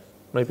 isn't it?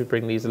 Maybe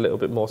bring these a little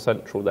bit more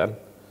central then.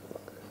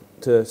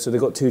 So they've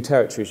got two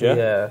territories, yeah?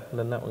 Yeah, and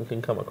then that one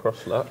can come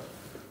across that.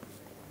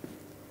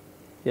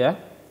 Yeah?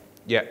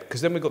 Yeah,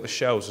 because then we've got the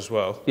shells as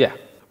well. Yeah.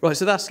 Right,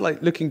 so that's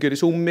like looking good.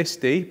 It's all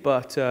misty,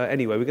 but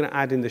anyway, we're going to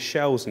add in the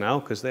shells now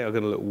because they are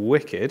going to look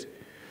wicked.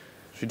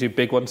 Should we do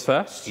big ones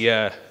first?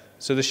 Yeah.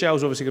 So the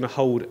shell's obviously going to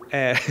hold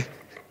air.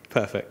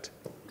 Perfect.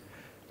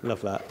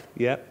 Love that.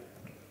 Yep.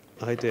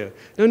 Ideal.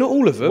 No, not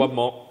all of them. One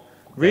more.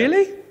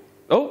 Really? Yeah.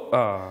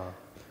 Oh.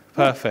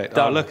 Perfect.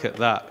 Oh, look at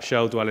that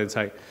shell dwelling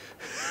tank.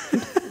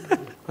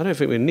 I don't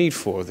think we need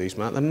 4 of these,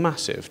 Matt. They're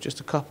massive. Just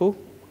a couple.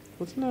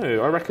 I don't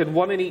know. I reckon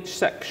 1 in each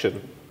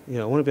section.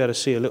 Yeah, I want to be able to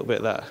see a little bit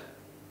of that.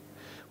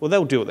 Well,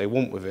 they'll do what they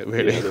want with it,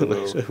 really.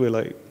 Yeah, so we're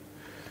like,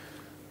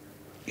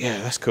 yeah,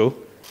 that's cool.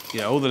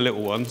 Yeah, all the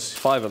little ones.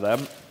 5 of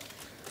them.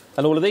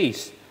 And all of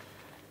these.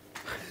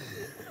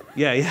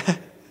 Yeah.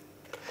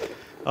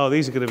 Oh,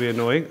 these are going to be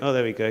annoying. Oh,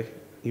 there we go.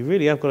 You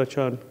really have got to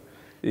try and...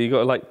 You've got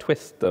to, like,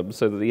 twist them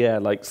so that the air,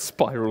 like,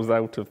 spirals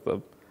out of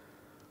them.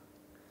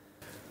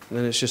 And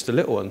then it's just the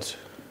little ones.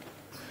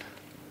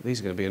 These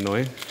are going to be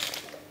annoying.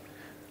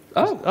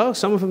 Oh,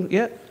 some of them,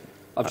 yeah.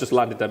 I've just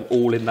landed them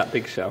all in that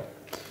big shell.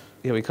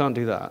 Yeah, we can't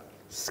do that.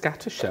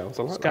 Scatter shells,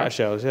 I like Scatter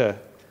shells, yeah.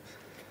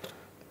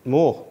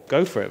 More.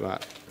 Go for it,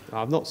 Matt.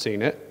 I've not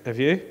seen it, have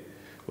you?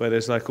 Where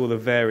there's like all the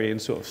varying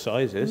sort of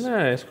sizes.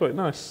 No, it's quite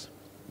nice.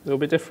 It'll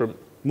be different.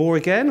 More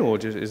again, or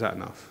is that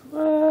enough?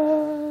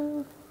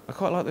 I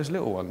quite like those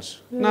little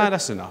ones. Yeah. No,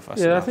 that's enough. That's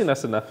yeah, enough. I think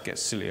that's enough.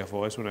 Gets silly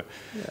otherwise, wouldn't it?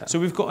 Yeah. So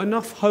we've got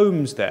enough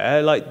homes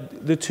there.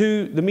 Like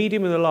the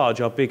medium and the large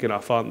are big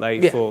enough, aren't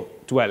they, for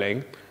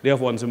dwelling? The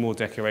other ones are more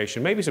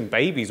decoration. Maybe some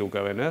babies will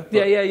go in there.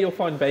 Yeah, yeah, you'll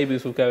find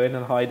babies will go in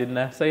and hide in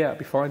there. So yeah, it'll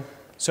be fine.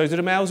 So do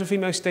the males and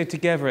females stay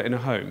together in a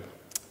home?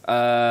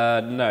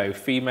 No,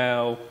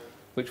 female.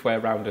 Which way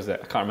around is it?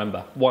 I can't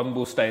remember. One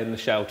will stay in the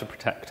shell to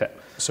protect it.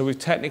 So we've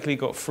technically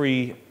got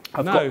four.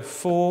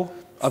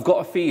 I've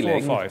got a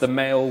feeling 4 or 5. the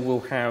male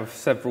will have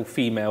several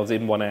females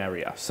in one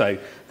area. So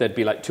there'd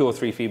be like 2 or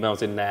 3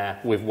 females in there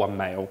with one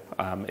male,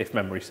 if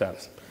memory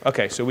serves.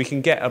 Okay, so we can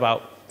get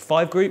about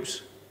 5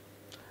 groups?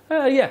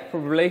 Yeah,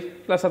 probably.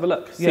 Let's have a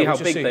look. See how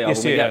big they are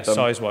when we get them.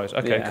 Size-wise.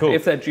 Okay, yeah. cool.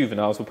 If they're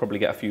juveniles, we'll probably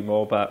get a few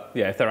more. But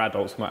yeah, if they're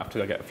adults, we might have to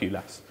go get a few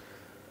less.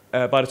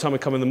 By the time we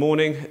come in the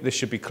morning, this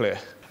should be clear.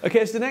 Okay,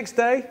 it's the next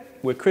day.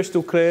 We're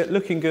crystal clear,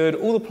 looking good.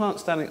 All the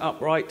plants standing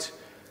upright.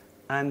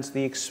 And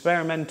the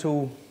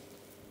experimental...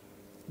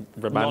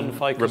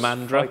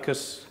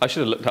 Ramandra. I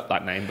should have looked up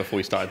that name before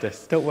we started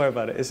this. Don't worry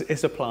about it.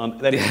 It's a plant.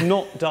 Then it's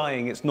not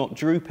dying. It's not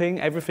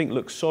drooping. Everything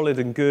looks solid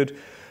and good.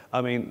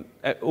 I mean,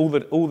 all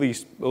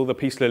the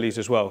peace lilies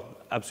as well.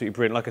 Absolutely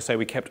brilliant. Like I say,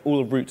 we kept all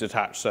the roots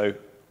attached, so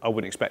I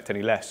wouldn't expect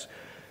any less.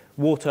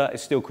 Water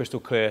is still crystal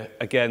clear.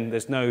 Again,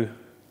 there's nothing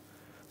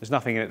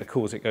in it that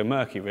causes it go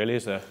murky, really,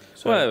 is there?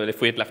 So, well,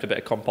 if we had left a bit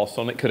of compost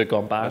on, it could have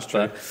gone bad. That's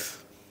true.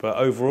 But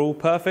overall,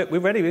 perfect. We're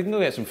ready. We can go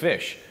get some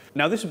fish.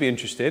 Now, this will be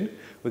interesting.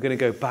 We're going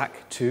to go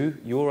back to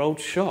your old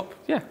shop.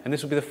 Yeah. And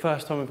this will be the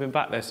first time we've been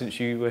back there since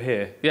you were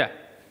here. Yeah.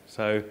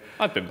 So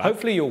I've been back.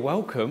 Hopefully you're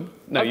welcome.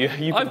 No, you've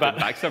been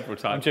back several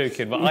times. I'm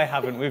joking, but I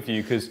haven't with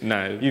you because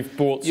no, you've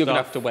bought You're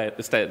stuff. going to have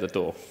to stay at the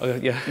door. Oh,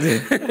 yeah.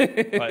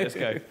 Right, let's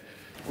go.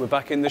 We're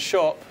back in the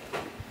shop.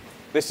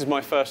 This is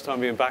my first time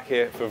being back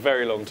here for a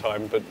very long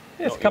time, but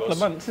yeah, it's a couple of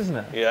months, isn't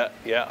it? Yeah,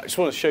 yeah. I just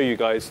want to show you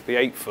guys the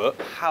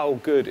 8-foot. How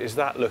good is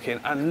that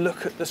looking? And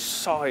look at the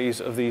size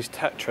of these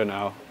tetra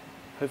now.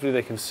 Hopefully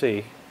they can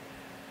see.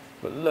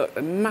 But look,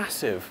 they're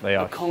massive. They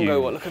are the Congo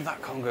huge. one. Look at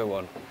that Congo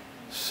one.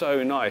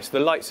 So nice. The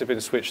lights have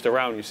been switched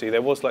around, you see.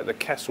 There was like the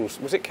Kessels.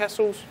 Was it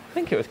Kessels? I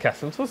think it was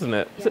Kessels, wasn't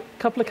it? Was it a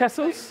couple of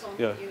Kessels?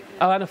 Yeah.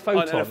 Oh, and a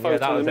photon. And a photon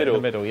that was in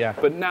the middle, yeah.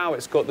 But now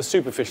it's got the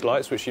superfish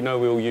lights, which you know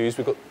we all use.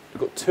 We've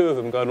got 2 of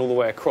them going all the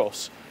way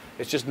across.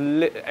 It's just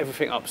lit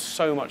everything up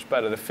so much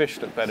better. The fish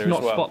look better as well.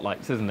 It's not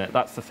spotlights, isn't it?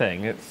 That's the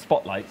thing. It's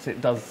spotlights.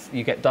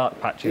 You get dark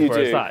patches,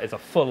 whereas that is a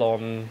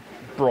full-on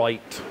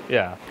bright,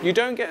 yeah. You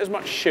don't get as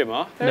much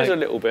shimmer. There's a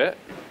little bit,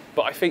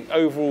 but I think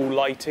overall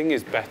lighting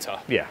is better.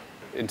 Yeah.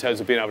 In terms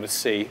of being able to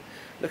see.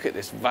 Look at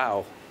this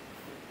Val.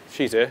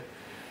 She's here.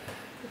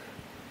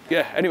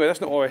 Yeah, anyway,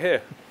 that's not why we're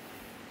here.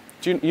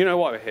 Do you know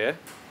why we're here?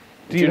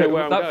 Do you know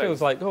where I'm going? That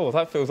feels like,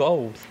 that feels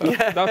old.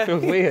 That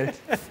feels weird.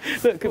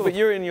 Look, but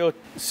you're in your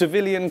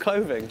civilian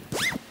clothing.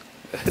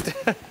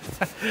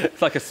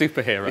 It's like a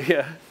superhero.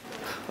 Yeah.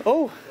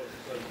 Oh,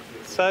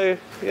 so,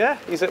 yeah,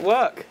 he's at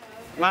work.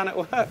 Man at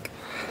work.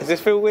 Does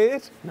this feel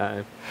weird?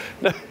 No.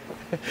 No,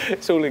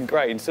 it's all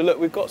ingrained. So look,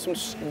 we've got some,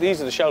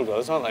 these are the shell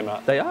dwellers, aren't they,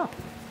 Matt? They are.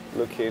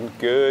 Looking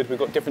good. We've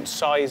got different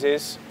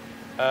sizes.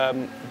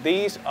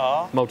 These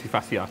are...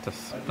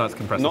 Multifasciatus. That's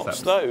compressor not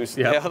seps. those,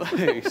 Yep. they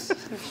are those.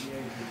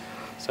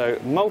 So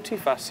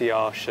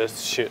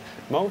multifasciatus,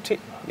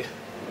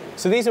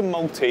 so these are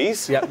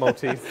multis. Yeah,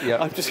 multis. Yeah.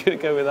 I'm just going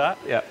to go with that.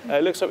 Yeah.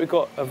 It looks like we've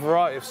got a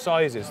variety of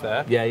sizes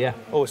there. Yeah, yeah.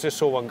 Oh, I just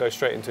saw one go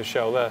straight into a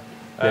shell there.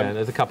 Yeah, and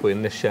there's a couple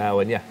in this shell,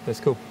 and yeah, that's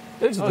cool.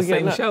 Those are the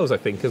same shells, I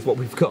think, as what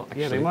we've got.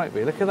 Actually. Yeah, they might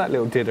be. Look at that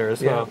little didder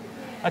as well.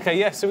 Okay,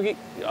 yeah, so we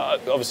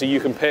obviously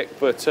you can pick,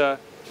 but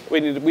we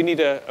need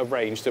a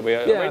range, don't we?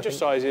 A range of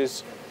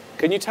sizes.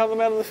 Can you tell the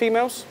male and the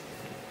females?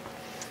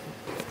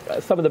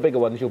 Some of the bigger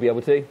ones you'll be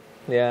able to.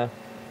 Yeah.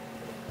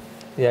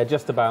 Yeah,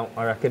 just about,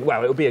 I reckon.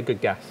 Well, it'll be a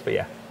good guess, but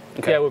yeah.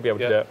 Okay. Yeah, we'll be able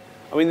to do it.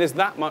 I mean, there's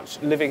that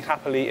much living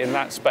happily in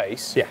that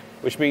space. Yeah.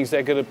 Which means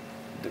we're going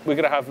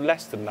to have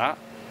less than that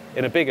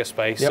in a bigger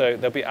space, so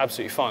they'll be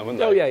absolutely fine, wouldn't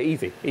they? Oh, yeah,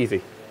 easy,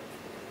 easy.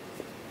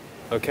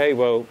 Okay,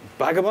 well,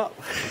 bag them up.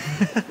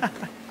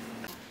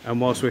 And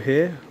whilst we're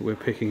here, we're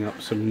picking up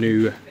some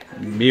new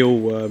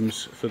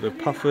mealworms for the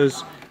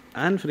puffers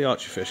and for the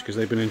archerfish, because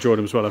they've been enjoying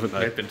them as well, haven't they?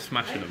 They've been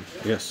smashing them.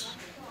 Yes.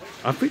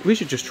 I think we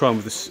should just try them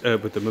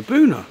with the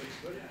Mabuna.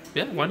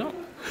 Yeah, why not?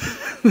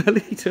 They'll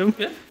eat them.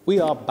 Yeah. We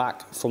are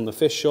back from the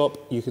fish shop.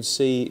 You can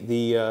see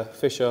the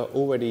fish are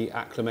already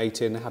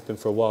acclimating, have been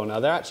for a while now.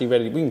 They're actually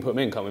ready. We can put them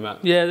in, can't we,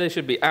 Matt? Yeah, they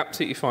should be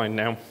absolutely fine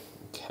now.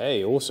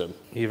 Okay, awesome.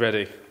 Are you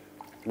ready?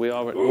 We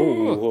are ready.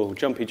 Oh,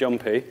 jumpy,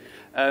 jumpy.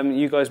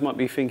 You guys might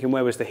be thinking,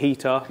 where was the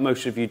heater?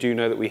 Most of you do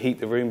know that we heat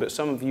the room, but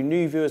some of you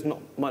new viewers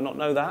might not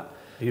know that.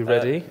 Are you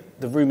ready?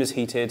 The room is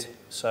heated,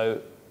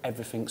 so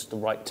everything's the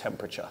right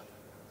temperature.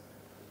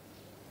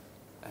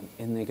 And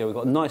in there you go. We've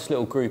got a nice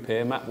little group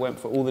here. Matt went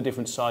for all the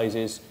different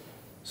sizes,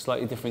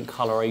 slightly different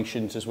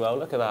colorations as well.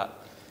 Look at that.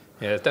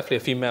 Yeah, there's definitely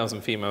a few males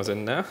and females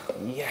in there.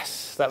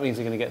 Yes, that means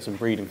we're going to get some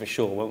breeding for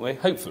sure, won't we?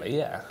 Hopefully,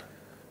 yeah.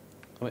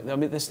 I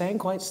mean they're staying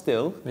quite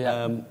still.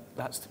 Yeah.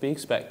 That's to be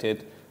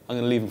expected. I'm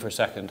going to leave them for a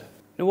second.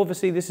 Now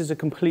obviously this is a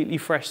completely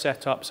fresh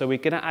setup, so we're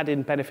going to add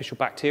in beneficial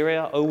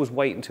bacteria. I always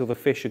wait until the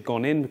fish have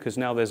gone in, because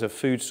now there's a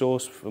food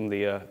source from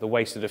the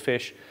waste of the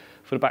fish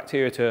for the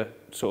bacteria to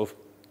sort of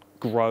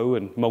grow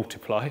and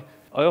multiply.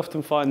 I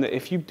often find that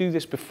if you do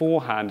this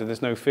beforehand and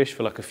there's no fish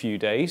for like a few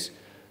days,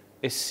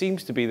 it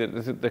seems to be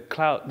that the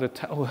cloud,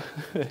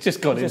 it's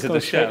just gone into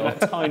the shell.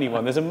 A tiny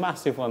one. There's a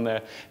massive one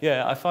there.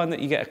 Yeah, I find that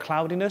you get a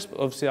cloudiness,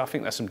 but obviously I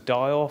think that's some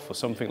die-off or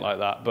something like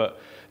that.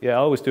 But yeah, I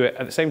always do it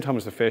at the same time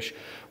as the fish.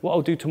 What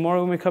I'll do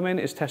tomorrow when we come in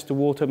is test the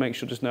water, make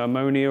sure there's no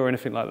ammonia or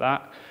anything like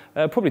that.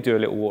 Probably do a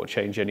little water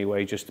change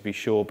anyway, just to be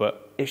sure,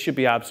 but it should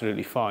be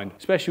absolutely fine,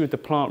 especially with the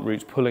plant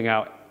roots pulling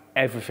out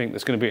everything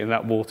that's going to be in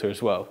that water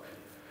as well.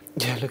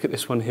 Yeah, look at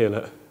this one here,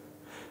 look.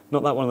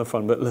 Not that one on the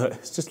front, but look,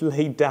 it's just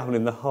laid down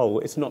in the hole.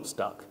 It's not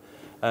stuck.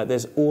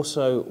 There's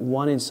also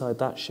one inside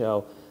that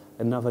shell,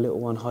 another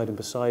little one hiding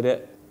beside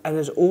it. And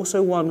there's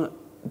also one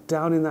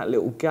down in that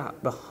little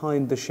gap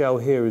behind the shell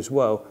here as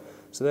well.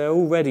 So they're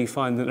already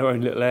finding their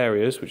own little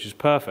areas, which is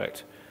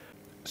perfect.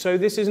 So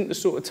this isn't the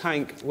sort of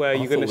tank where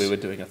you're going to... I thought we were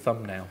doing a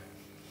thumbnail.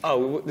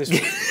 Oh, this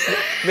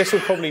will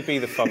probably be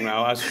the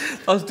thumbnail.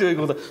 I was doing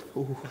all the...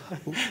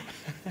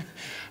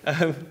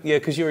 yeah,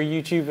 because you're a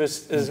YouTuber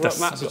as well.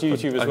 Matt's a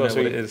YouTuber as well,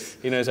 so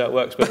he knows how it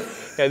works. But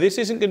yeah, this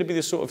isn't going to be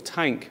the sort of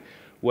tank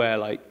where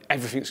like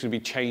everything's going to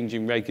be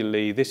changing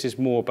regularly. This is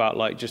more about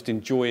like just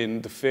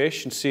enjoying the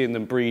fish and seeing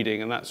them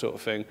breeding and that sort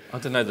of thing. I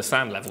don't know, the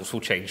sand levels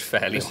will change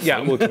fairly often. Yeah,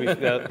 well,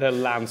 they'll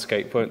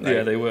landscape, won't they?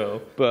 Yeah, they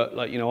will. But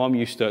like, you know, I'm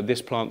used to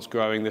this plant's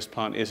growing, this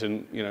plant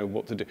isn't, you know,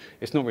 what to do.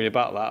 It's not really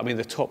about that. I mean,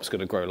 the top's going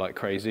to grow like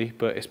crazy,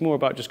 but it's more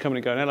about just coming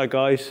and going, hello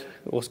guys,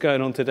 what's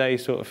going on today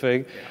sort of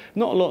thing. Yeah.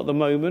 Not a lot at the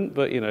moment,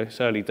 but you know, it's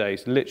early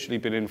days. Literally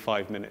been in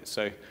 5 minutes,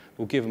 so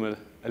we'll give them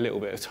a little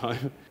bit of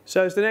time.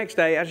 So it's the next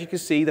day. As you can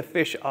see, the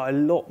fish are a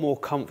lot more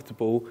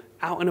comfortable,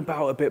 out and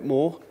about a bit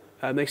more.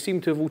 They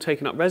seem to have all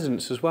taken up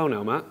residence as well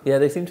now, Matt. Yeah,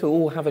 they seem to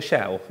all have a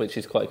shell, which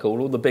is quite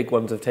cool. All the big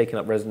ones have taken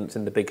up residence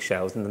in the big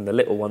shells, and then the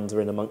little ones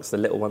are in amongst the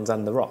little ones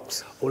and the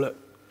rocks. Oh,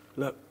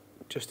 look,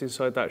 just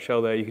inside that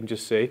shell there, you can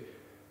just see.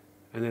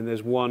 And then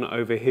there's one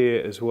over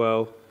here as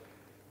well,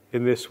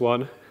 in this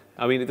one.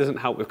 I mean, it doesn't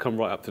help we've come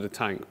right up to the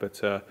tank,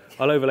 but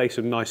I'll overlay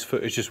some nice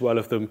footage as well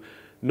of them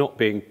not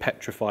being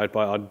petrified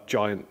by our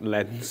giant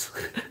lens.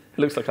 It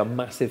looks like a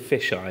massive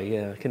fisheye,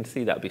 yeah, I can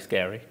see that'd be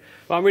scary.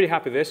 Well, I'm really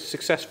happy with this,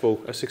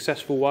 a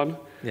successful one.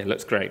 Yeah, it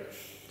looks great.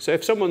 So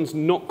if someone's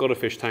not got a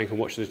fish tank and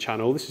watching the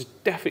channel, this is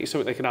definitely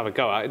something they can have a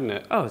go at, isn't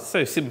it? Oh, it's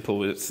so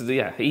simple, it's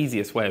the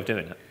easiest way of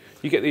doing it.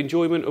 You get the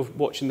enjoyment of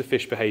watching the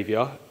fish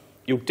behaviour,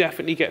 you'll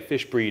definitely get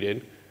fish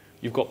breeding,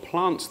 you've got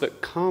plants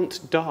that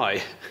can't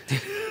die.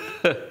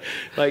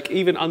 Like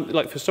even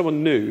like for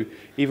someone new,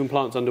 even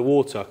plants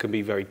underwater can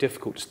be very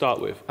difficult to start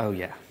with. Oh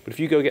yeah. But if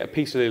you go get a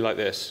piece of lily like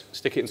this,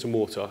 stick it in some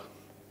water,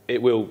 it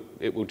will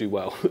do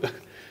well.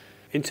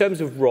 In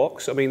terms of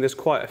rocks, I mean, there's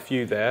quite a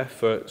few there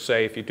for,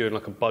 say, if you're doing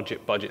like a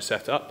budget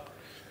setup.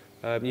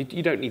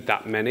 You don't need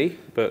that many,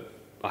 but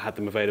I had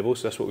them available,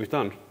 so that's what we've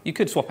done. You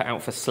could swap it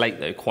out for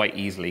slate though quite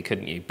easily,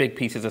 couldn't you? Big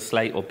pieces of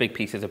slate or big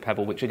pieces of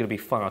pebble, which are going to be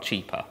far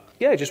cheaper.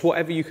 Yeah, just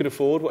whatever you can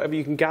afford, whatever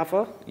you can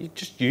gather, you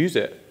just use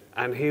it.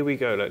 And here we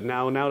go. Look,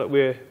 now that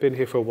we've been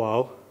here for a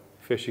while,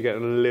 fish are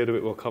getting a little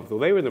bit more comfortable.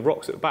 They were in the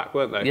rocks at the back,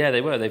 weren't they? Yeah, they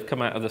were. They've come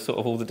out of the sort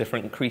of all the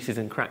different creases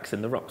and cracks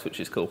in the rocks,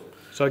 which is cool.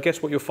 So I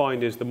guess what you'll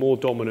find is the more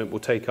dominant will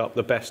take up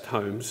the best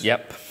homes.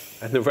 Yep.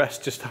 And the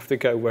rest just have to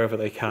go wherever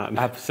they can.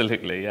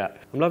 Absolutely, yeah.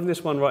 I'm loving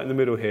this one right in the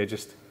middle here.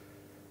 Just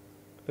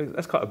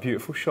that's quite a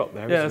beautiful shot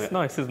there, isn't it? Yeah, it's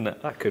nice, isn't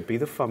it? That could be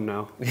the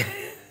thumbnail.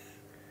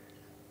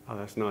 Oh,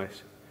 that's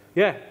nice.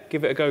 Yeah,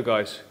 give it a go,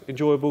 guys.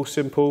 Enjoyable,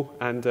 simple,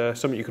 and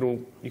something you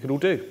can all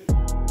do.